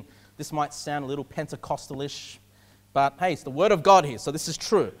 16. This might sound a little Pentecostalish, but hey, it's the word of God here, so this is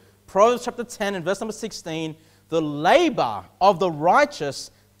true. Proverbs chapter 10 and verse number 16. The labor of the righteous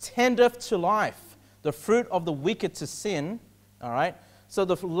tendeth to life, the fruit of the wicked to sin. All right? So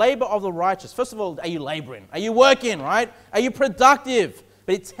the labor of the righteous. First of all, are you laboring? Are you working, right? Are you productive?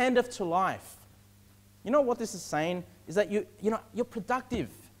 But it tendeth to life. You know what this is saying? Is that you're productive.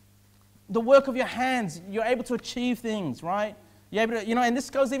 the work of your hands, you're able to achieve things, right? You're able to, and this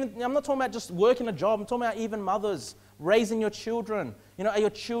goes even, I'm not talking about just working a job, I'm talking about even mothers, raising your children. Are your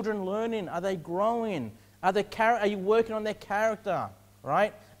children learning? Are they growing? Are you working on their character,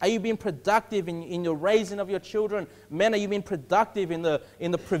 right? Are you being productive in your raising of your children? Men, are you being productive in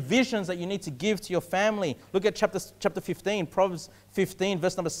the provisions that you need to give to your family? Look at chapter 15, Proverbs 15,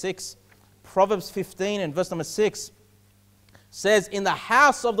 verse number 6. Proverbs 15 and verse number 6 says, in the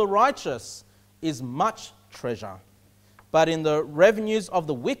house of the righteous is much treasure, but in the revenues of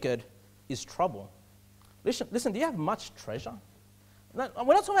the wicked is trouble. Listen, do you have much treasure? We're not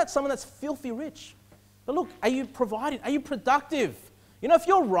talking about someone that's filthy rich. But look, are you providing? Are you productive? If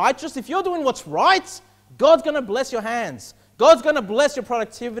you're righteous, if you're doing what's right, God's going to bless your hands. God's going to bless your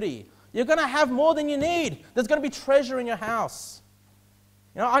productivity. You're going to have more than you need. There's going to be treasure in your house.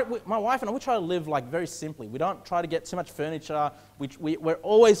 My wife and I, we try to live very simply. We don't try to get too much furniture. We're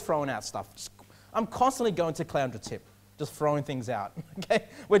always throwing out stuff. I'm constantly going to Clown to Tip, just throwing things out. Okay,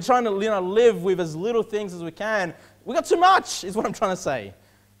 we're trying to live with as little things as we can. We got too much, is what I'm trying to say.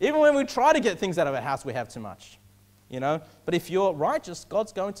 Even when we try to get things out of our house, we have too much. But if you're righteous,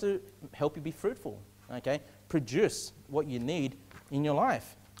 God's going to help you be fruitful. Okay, produce what you need in your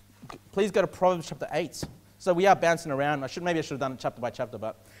life. Please go to Proverbs chapter 8. So we are bouncing around. Maybe I should have done it chapter by chapter,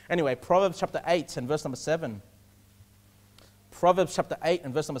 but anyway, Proverbs chapter 8 and verse number 7. Proverbs chapter 8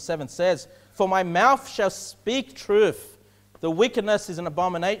 and verse number 7 says, for my mouth shall speak truth. The wickedness is an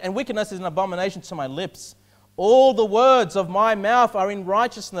abomination, and wickedness is an abomination to my lips. All the words of my mouth are in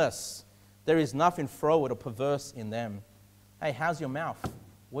righteousness. There is nothing froward or perverse in them. Hey, how's your mouth?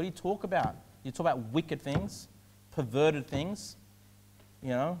 What do you talk about? You talk about wicked things, perverted things.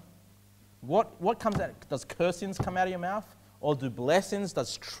 What comes out? Does cursings come out of your mouth? Or do blessings,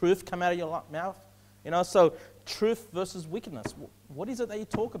 does truth come out of your mouth? So truth versus wickedness. What is it that you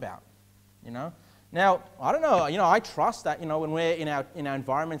talk about? Now, I don't know, I trust that, when we're in our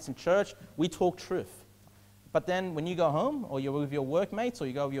environments in church, we talk truth. But then when you go home, or you're with your workmates, or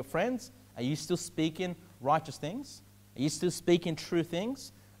you go with your friends, are you still speaking righteous things? Are you still speaking true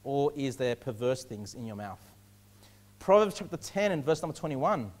things? Or is there perverse things in your mouth? Proverbs chapter 10 and verse number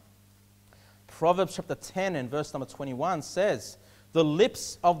 21. Proverbs chapter 10 and verse number 21 says, the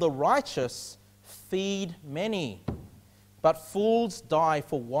lips of the righteous feed many, but fools die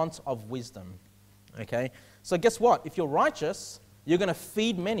for want of wisdom. Okay? So guess what? If you're righteous, you're going to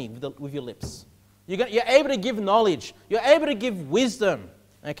feed many with your lips. You're able to give knowledge. You're able to give wisdom.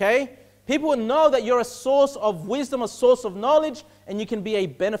 Okay? People will know that you're a source of wisdom, a source of knowledge, and you can be a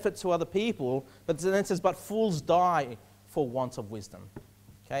benefit to other people. But then it says, but fools die for want of wisdom.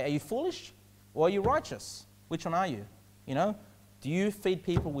 Okay? Are you foolish or are you righteous? Which one are you? Do you feed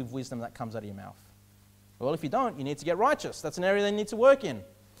people with wisdom that comes out of your mouth? Well, if you don't, you need to get righteous. That's an area they need to work in.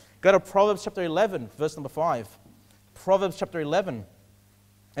 Go to Proverbs chapter 11, verse number 5. Proverbs chapter 11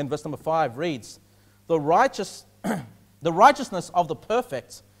 and verse number 5 reads, the righteousness of the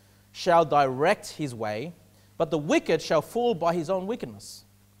perfect shall direct his way, but the wicked shall fall by his own wickedness.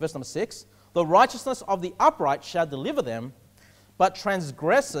 Verse number 6, the righteousness of the upright shall deliver them, but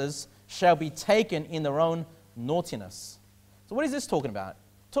transgressors shall be taken in their own naughtiness. So what is this talking about?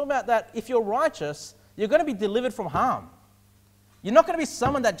 Talking about that if you're righteous, you're going to be delivered from harm. You're not going to be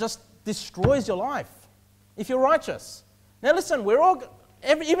someone that just destroys your life if you're righteous. Now listen,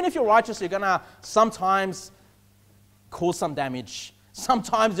 even if you're righteous, you're going to sometimes cause some damage.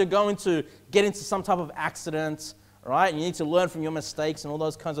 Sometimes you're going to get into some type of accident, right? You need to learn from your mistakes and all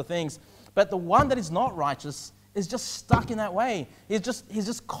those kinds of things. But the one that is not righteous is just stuck in that way. He's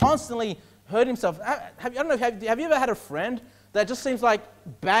just constantly hurt himself. Have you ever had a friend that just seems like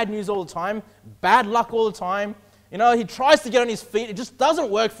bad news all the time, bad luck all the time? He tries to get on his feet. It just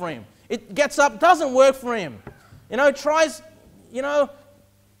doesn't work for him. It gets up, doesn't work for him. He tries,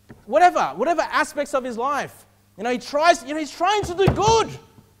 whatever aspects of his life. He tries, he's trying to do good,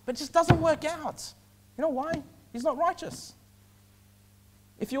 but it just doesn't work out. You know why? He's not righteous.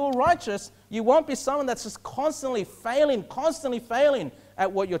 If you're righteous, you won't be someone that's just constantly failing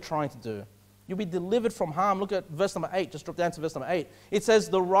at what you're trying to do. You'll be delivered from harm. Look at verse number 8. Just drop down to verse number 8. It says,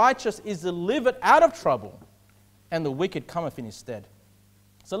 the righteous is delivered out of trouble, and the wicked cometh in his stead.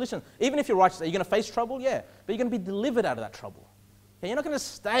 So listen, even if you're righteous, are you going to face trouble? Yeah. But you're going to be delivered out of that trouble. Okay? You're not going to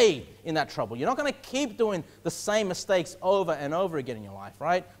stay in that trouble. You're not going to keep doing the same mistakes over and over again in your life,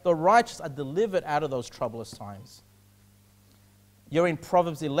 right? The righteous are delivered out of those troublous times. You're in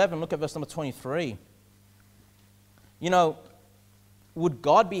Proverbs 11. Look at verse number 23. Would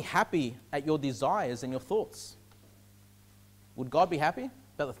God be happy at your desires and your thoughts? Would God be happy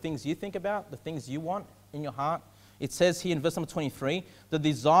about the things you think about, the things you want in your heart? It says here in verse number 23, the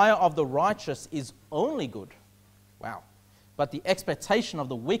desire of the righteous is only good. Wow. But the expectation of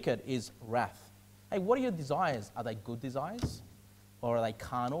the wicked is wrath. Hey, what are your desires? Are they good desires? Or are they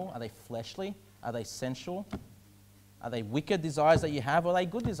carnal? Are they fleshly? Are they sensual? Are they wicked desires that you have, or are they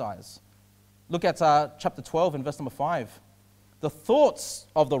good desires? Look at chapter 12 and verse number 5. The thoughts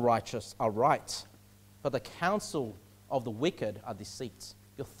of the righteous are right, but the counsel of the wicked are deceit.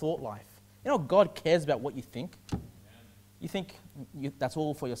 Your thought life. You know, God cares about what you think. You think that's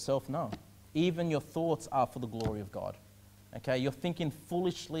all for yourself? No. Even your thoughts are for the glory of God. Okay, you're thinking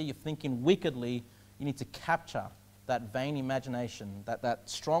foolishly, you're thinking wickedly. You need to capture that vain imagination, that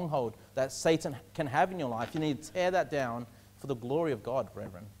stronghold that Satan can have in your life. You need to tear that down for the glory of God,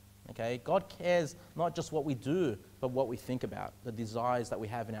 brethren. Okay, God cares not just what we do, but what we think about, the desires that we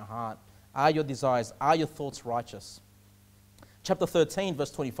have in our heart. Are your desires, are your thoughts righteous? Chapter 13,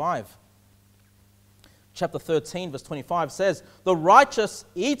 verse 25. Chapter 13, verse 25 says, the righteous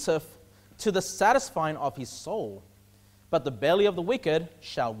eateth to the satisfying of his soul, but the belly of the wicked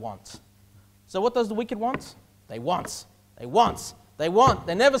shall want. So what does the wicked want? They want. They want. They want.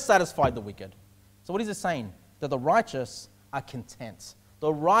 They're never satisfied, the wicked. So what is it saying? That the righteous are content.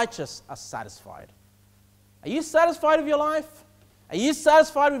 The righteous are satisfied. Are you satisfied with your life? Are you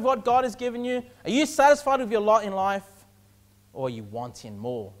satisfied with what God has given you? Are you satisfied with your lot in life? Or are you wanting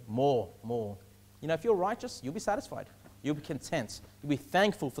more, more, more? You know, if you're righteous, you'll be satisfied. You'll be content. You'll be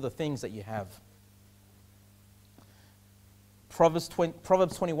thankful for the things that you have. Proverbs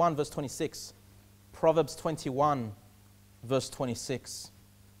 21, verse 26. Proverbs 21, verse 26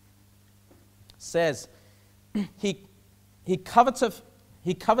 says, He coveteth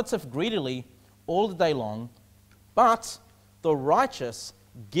greedily all the day long, but the righteous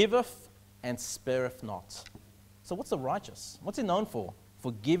giveth and spareth not. So what's the righteous? What's he known for?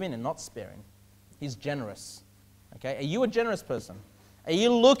 For giving and not sparing. He's generous. Okay? Are you a generous person? Are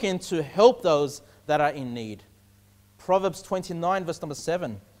you looking to help those that are in need? Proverbs 29, verse number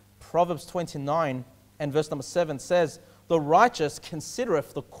 7. Proverbs 29 and verse number 7 says, the righteous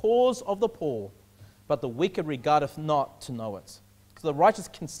considereth the cause of the poor, but the wicked regardeth not to know it. So the righteous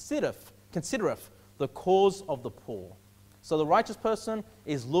considereth the cause of the poor. So the righteous person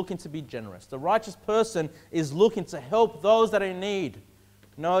is looking to be generous. The righteous person is looking to help those that are in need.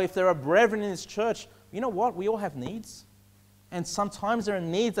 You know, if there are brethren in this church, you know what? We all have needs. And sometimes there are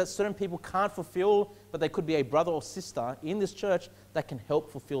needs that certain people can't fulfill, but they could be a brother or sister in this church that can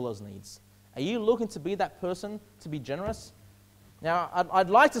help fulfill those needs. Are you looking to be that person, to be generous? Now, I'd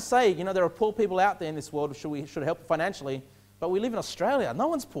like to say, you know, there are poor people out there in this world who we should help financially, but we live in Australia. No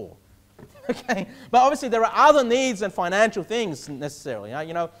one's poor. Okay? But obviously there are other needs than financial things necessarily.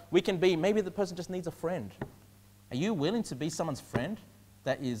 You know, we can be, maybe the person just needs a friend. Are you willing to be someone's friend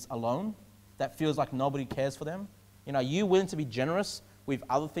that is alone, that feels like nobody cares for them? You know, are you willing to be generous with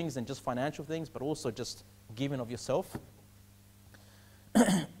other things than just financial things, but also just giving of yourself?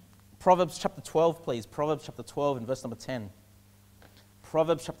 Proverbs chapter 12, please. Proverbs chapter 12 and verse number 10.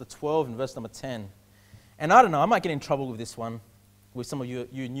 Proverbs chapter 12 and verse number 10. And I don't know, I might get in trouble with this one, with some of you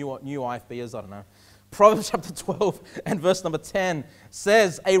new IFBers, I don't know. Proverbs chapter 12 and verse number 10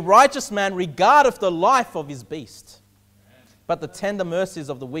 says, a righteous man regardeth the life of his beast, but the tender mercies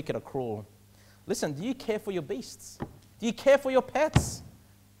of the wicked are cruel. Listen, do you care for your beasts? Do you care for your pets?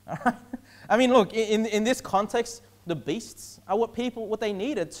 All right? I mean, look, in this context, the beasts are what they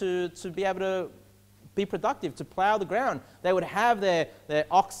needed to be able to be productive, to plow the ground. They would have their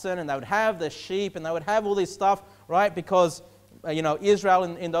oxen, and they would have their sheep, and they would have all this stuff, right? Because, you know, Israel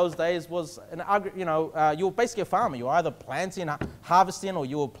in those days was, you were basically a farmer. You were either planting, harvesting, or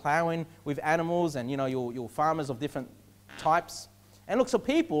you were plowing with animals, and, you know, you were farmers of different types. And look, so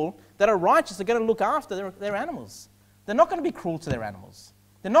people that are righteous are going to look after their animals. They're not going to be cruel to their animals.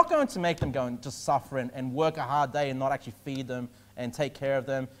 They're not going to make them go and just suffer and work a hard day and not actually feed them and take care of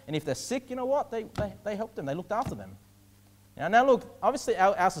them. And if they're sick, you know what? They helped them. They looked after them. Now look, obviously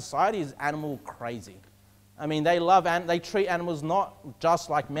our society is animal crazy. I mean, they treat animals not just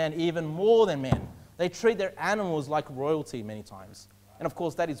like men, even more than men. They treat their animals like royalty many times. And of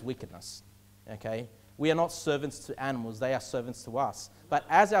course, that is wickedness. Okay? We are not servants to animals. They are servants to us. But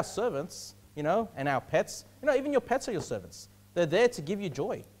as our servants, you know, and our pets, you know, even your pets are your servants. They're there to give you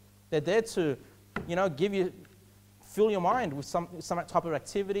joy. They're there to, you know, fill your mind with some type of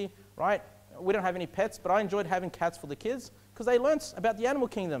activity, right? We don't have any pets, but I enjoyed having cats for the kids because they learnt about the animal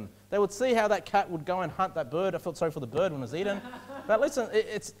kingdom. They would see how that cat would go and hunt that bird. I felt sorry for the bird when it was eaten. But listen,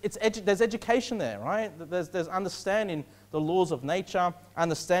 there's education there, right? There's understanding the laws of nature,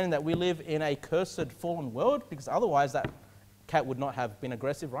 understanding that we live in a cursed, fallen world, because otherwise that cat would not have been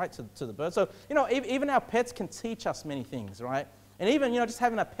aggressive, right, to the bird. So, you know, even our pets can teach us many things, right? And even, you know, just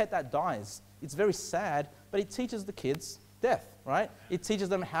having a pet that dies, it's very sad, but it teaches the kids death, right? It teaches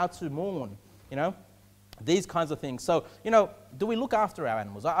them how to mourn, you know, these kinds of things. So, you know, do we look after our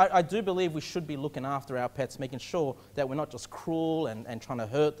animals? I do believe we should be looking after our pets, making sure that we're not just cruel and trying to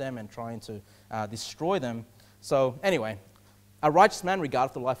hurt them and trying to destroy them. So, anyway, a righteous man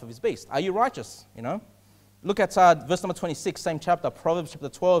regardeth the life of his beast. Are you righteous, you know? Look at verse number 26, same chapter, Proverbs chapter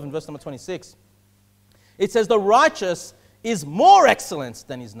 12 and verse number 26. It says, the righteous is more excellent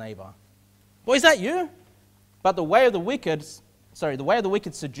than his neighbor. Boy, is that you? But the way of the wicked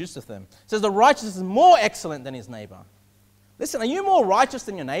seduceth them. It says, the righteous is more excellent than his neighbor. Listen, are you more righteous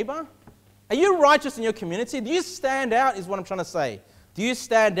than your neighbor? Are you righteous in your community? Do you stand out, is what I'm trying to say. Do you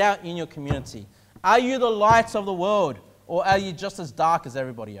stand out in your community? Are you the light of the world, or are you just as dark as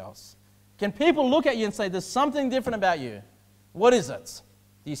everybody else? Can people look at you and say, there's something different about you? What is it?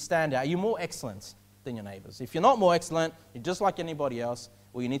 Do you stand out? Are you more excellent than your neighbors? If you're not more excellent, you're just like anybody else,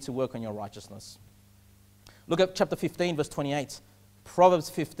 well, you need to work on your righteousness. Look at chapter 15, verse 28.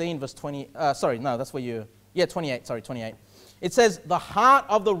 Proverbs 15, verse 20. 28. It says, the heart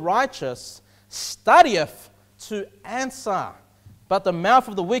of the righteous studieth to answer, but the mouth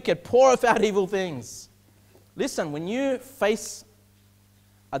of the wicked poureth out evil things. Listen, when you face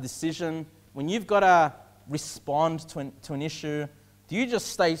a decision, when you've got to respond to an issue, do you just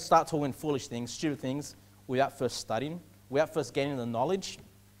start talking foolish things, stupid things, without first studying, without first gaining the knowledge?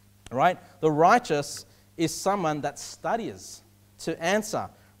 Right? The righteous is someone that studies to answer,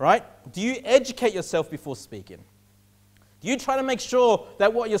 right? Do you educate yourself before speaking? Do you try to make sure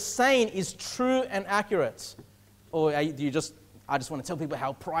that what you're saying is true and accurate? Or do you just, I just want to tell people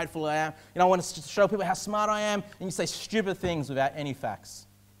how prideful I am, you know, I want to show people how smart I am, and you say stupid things without any facts?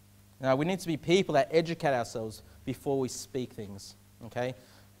 Now, we need to be people that educate ourselves before we speak things, okay?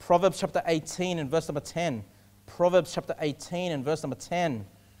 Proverbs chapter 18 and verse number 10. Proverbs chapter 18 and verse number 10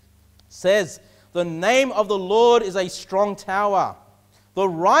 says, the name of the Lord is a strong tower. The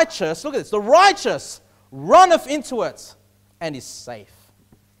righteous, look at this, the righteous runneth into it and is safe.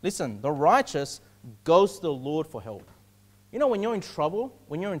 Listen, the righteous goes to the Lord for help. You know, when you're in trouble,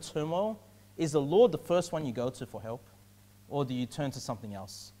 when you're in turmoil, is the Lord the first one you go to for help? Or do you turn to something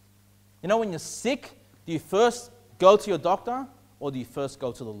else? You know, when you're sick, do you first go to your doctor or do you first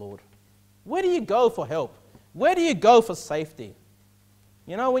go to the Lord? Where do you go for help? Where do you go for safety?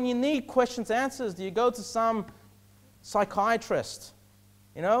 You know, when you need questions, answers, do you go to some psychiatrist?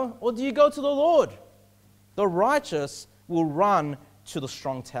 You know, or do you go to the Lord? The righteous will run to the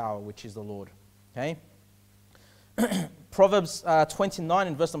strong tower, which is the Lord. Okay? Proverbs 29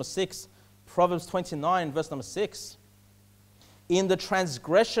 and verse number 6. Proverbs 29 and verse number 6. In the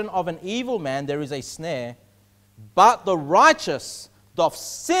transgression of an evil man there is a snare, but the righteous doth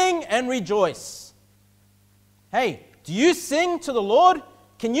sing and rejoice. Hey, do you sing to the Lord?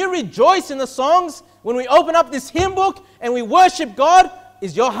 Can you rejoice in the songs? When we open up this hymn book and we worship God,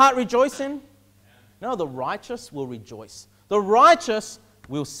 is your heart rejoicing? No, the righteous will rejoice. The righteous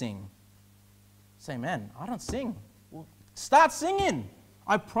will sing. Say, man, I don't sing. Well, start singing.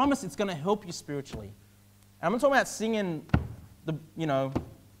 I promise it's going to help you spiritually. And I'm not talking about singing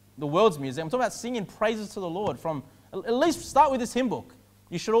the world's music. I'm talking about singing praises to the Lord from, at least start with this hymn book.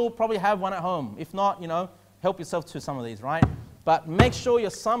 You should all probably have one at home. If not, help yourself to some of these, right? But make sure you're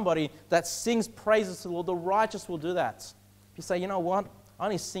somebody that sings praises to the Lord. The righteous will do that. If you say, you know what, I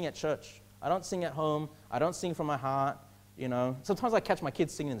only sing at church. I don't sing at home. I don't sing from my heart. Sometimes I catch my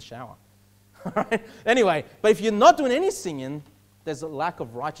kids singing in the shower. Right? Anyway, but if you're not doing any singing, there's a lack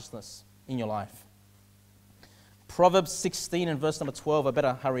of righteousness in your life. Proverbs 16 and verse number 12. I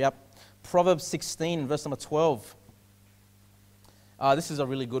better hurry up. Proverbs 16 and verse number 12. This is a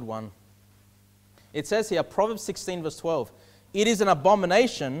really good one. It says here, Proverbs 16 verse 12. It is an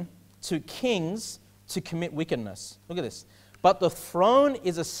abomination to kings to commit wickedness. Look at this. But the throne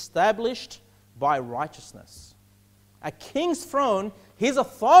is established by righteousness. A king's throne, his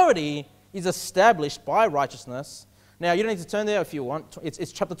authority is established by righteousness. Now, you don't need to turn there if you want.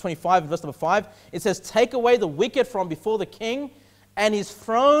 It's chapter 25, verse number 5. It says, take away the wicked from before the king, and his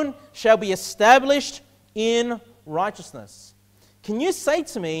throne shall be established in righteousness. Can you say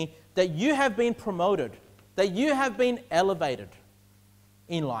to me that you have been promoted, that you have been elevated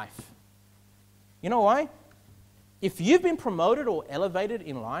in life? You know why? If you've been promoted or elevated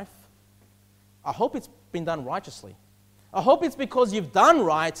in life, I hope it's been done righteously. I hope it's because you've done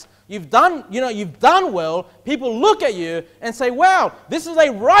right, you've done well. People look at you and say, wow, this is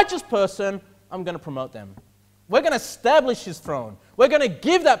a righteous person, I'm going to promote them. We're going to establish his throne. We're going to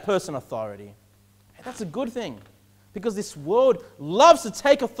give that person authority. Hey, that's a good thing. Because this world loves to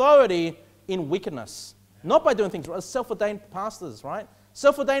take authority in wickedness. Not by doing things right. Self-ordained pastors, right?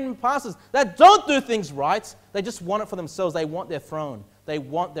 Self-ordained pastors that don't do things right. They just want it for themselves. They want their throne. They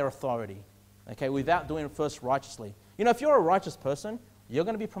want their authority. Okay, without doing it first righteously. You know, if you're a righteous person, you're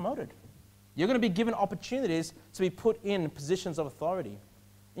going to be promoted. You're going to be given opportunities to be put in positions of authority.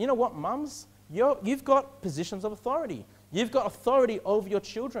 You know what, mums? You've got positions of authority. You've got authority over your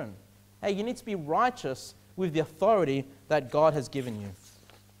children. Hey, you need to be righteous with the authority that God has given you.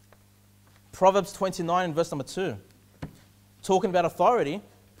 Proverbs 29 and verse number 2. Talking about authority,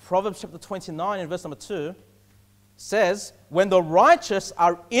 Proverbs chapter 29 and verse number 2 says, when the righteous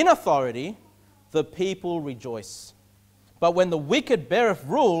are in authority, the people rejoice. But when the wicked beareth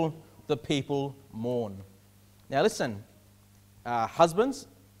rule, the people mourn. Now listen, husbands,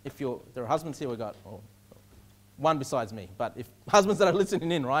 there are husbands here, we've got one besides me, but if husbands that are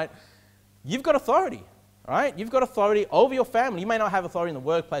listening in, right, you've got authority, right? You've got authority over your family. You may not have authority in the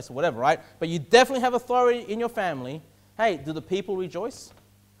workplace or whatever, right? But you definitely have authority in your family. Hey, do the people rejoice?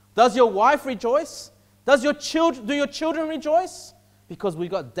 Does your wife rejoice? Do your children rejoice? Because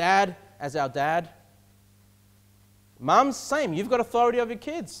we've got dad as our dad. Mums, same. You've got authority over your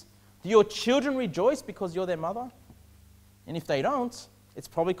kids. Do your children rejoice because you're their mother? And if they don't, it's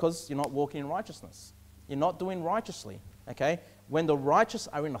probably because you're not walking in righteousness. You're not doing righteously, okay? When the righteous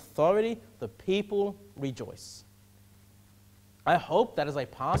are in authority, the people rejoice. I hope that as a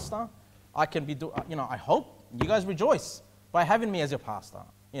pastor, I hope you guys rejoice by having me as your pastor.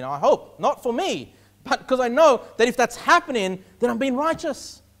 I hope. Not for me, but because I know that if that's happening, then I'm being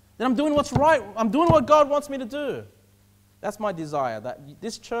righteous. Then I'm doing what's right. I'm doing what God wants me to do. That's my desire, that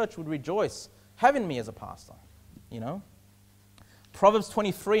this church would rejoice having me as a pastor, Proverbs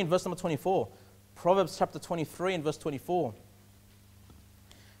 23 and verse number 24. Proverbs chapter 23 and verse 24.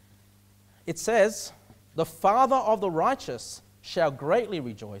 It says, the father of the righteous shall greatly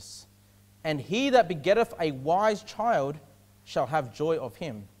rejoice, and he that begetteth a wise child shall have joy of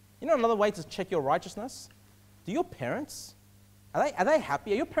him. Another way to check your righteousness? Do your parents, are they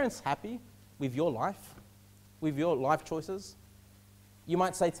happy? Are your parents happy with your life? With your life choices? You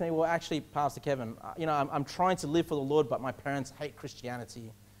might say to me, well, actually, Pastor Kevin, I'm trying to live for the Lord, but my parents hate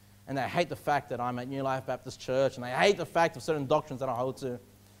Christianity. And they hate the fact that I'm at New Life Baptist Church, and they hate the fact of certain doctrines that I hold to. Well,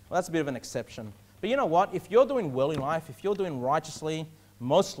 that's a bit of an exception. But you know what? If you're doing well in life, if you're doing righteously,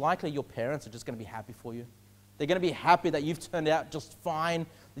 most likely your parents are just going to be happy for you. They're going to be happy that you've turned out just fine.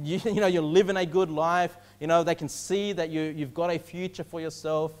 You're living a good life. They can see that you've got a future for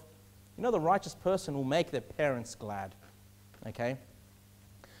yourself. The righteous person will make their parents glad. Okay?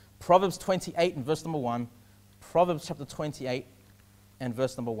 Proverbs 28 and verse number 1. Proverbs chapter 28 and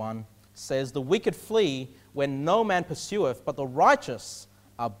verse number 1 says, the wicked flee when no man pursueth, but the righteous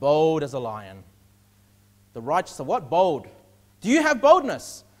are bold as a lion. The righteous are what? Bold. Do you have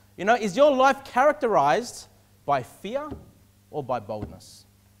boldness? Is your life characterized by fear or by boldness?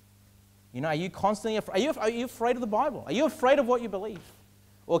 Are you constantly afraid? Are you afraid of the Bible? Are you afraid of what you believe?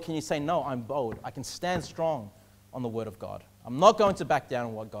 Or can you say, no, I'm bold. I can stand strong on the Word of God. I'm not going to back down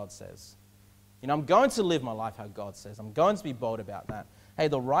on what God says. I'm going to live my life how God says. I'm going to be bold about that. Hey,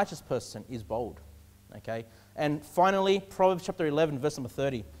 the righteous person is bold. Okay? And finally, Proverbs chapter 11, verse number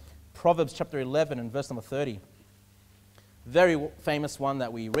 30. Proverbs chapter 11 and verse number 30. Very famous one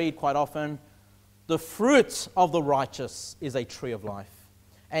that we read quite often. The fruit of the righteous is a tree of life,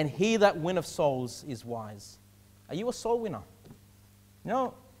 and he that winneth souls is wise. Are you a soul winner?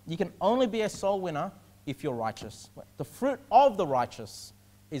 You can only be a soul winner if you're righteous. The fruit of the righteous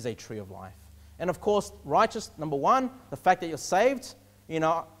is a tree of life. And of course, righteous, number one, the fact that you're saved.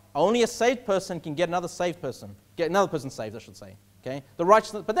 Only a saved person can get another saved person. Get another person saved, I should say. Okay? The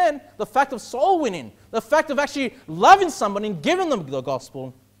righteousness, but then the fact of soul winning, the fact of actually loving somebody and giving them the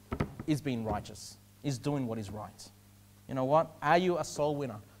gospel is being righteous, is doing what is right. You know what? Are you a soul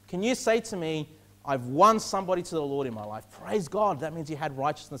winner? Can you say to me, I've won somebody to the Lord in my life? Praise God. That means you had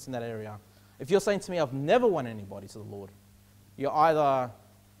righteousness in that area. If you're saying to me, I've never won anybody to the Lord, you're either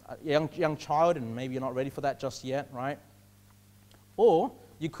a young child and maybe you're not ready for that just yet, right? Or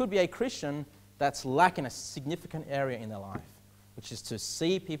you could be a Christian that's lacking a significant area in their life, which is to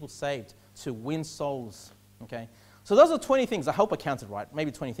see people saved, to win souls, okay? So those are 20 things. I hope I counted right.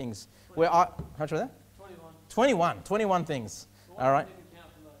 Maybe 20 things. How much were there? 21 things. All right.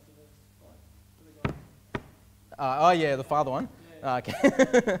 The father one. Yeah.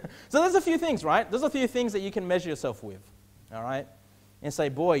 Okay. So there's a few things, right? There's a few things that you can measure yourself with, all right? And say,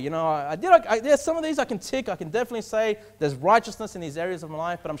 boy, there's some of these I can tick. I can definitely say there's righteousness in these areas of my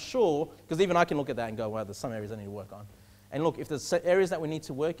life, but I'm sure, because even I can look at that and go, well, there's some areas I need to work on. And look, if there's areas that we need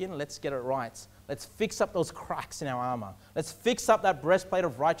to work in, let's get it right. Let's fix up those cracks in our armor. Let's fix up that breastplate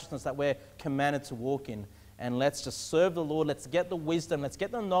of righteousness that we're commanded to walk in. And let's just serve the Lord. Let's get the wisdom. Let's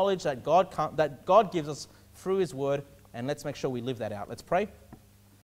get the knowledge that God gives us through His Word. And let's make sure we live that out. Let's pray.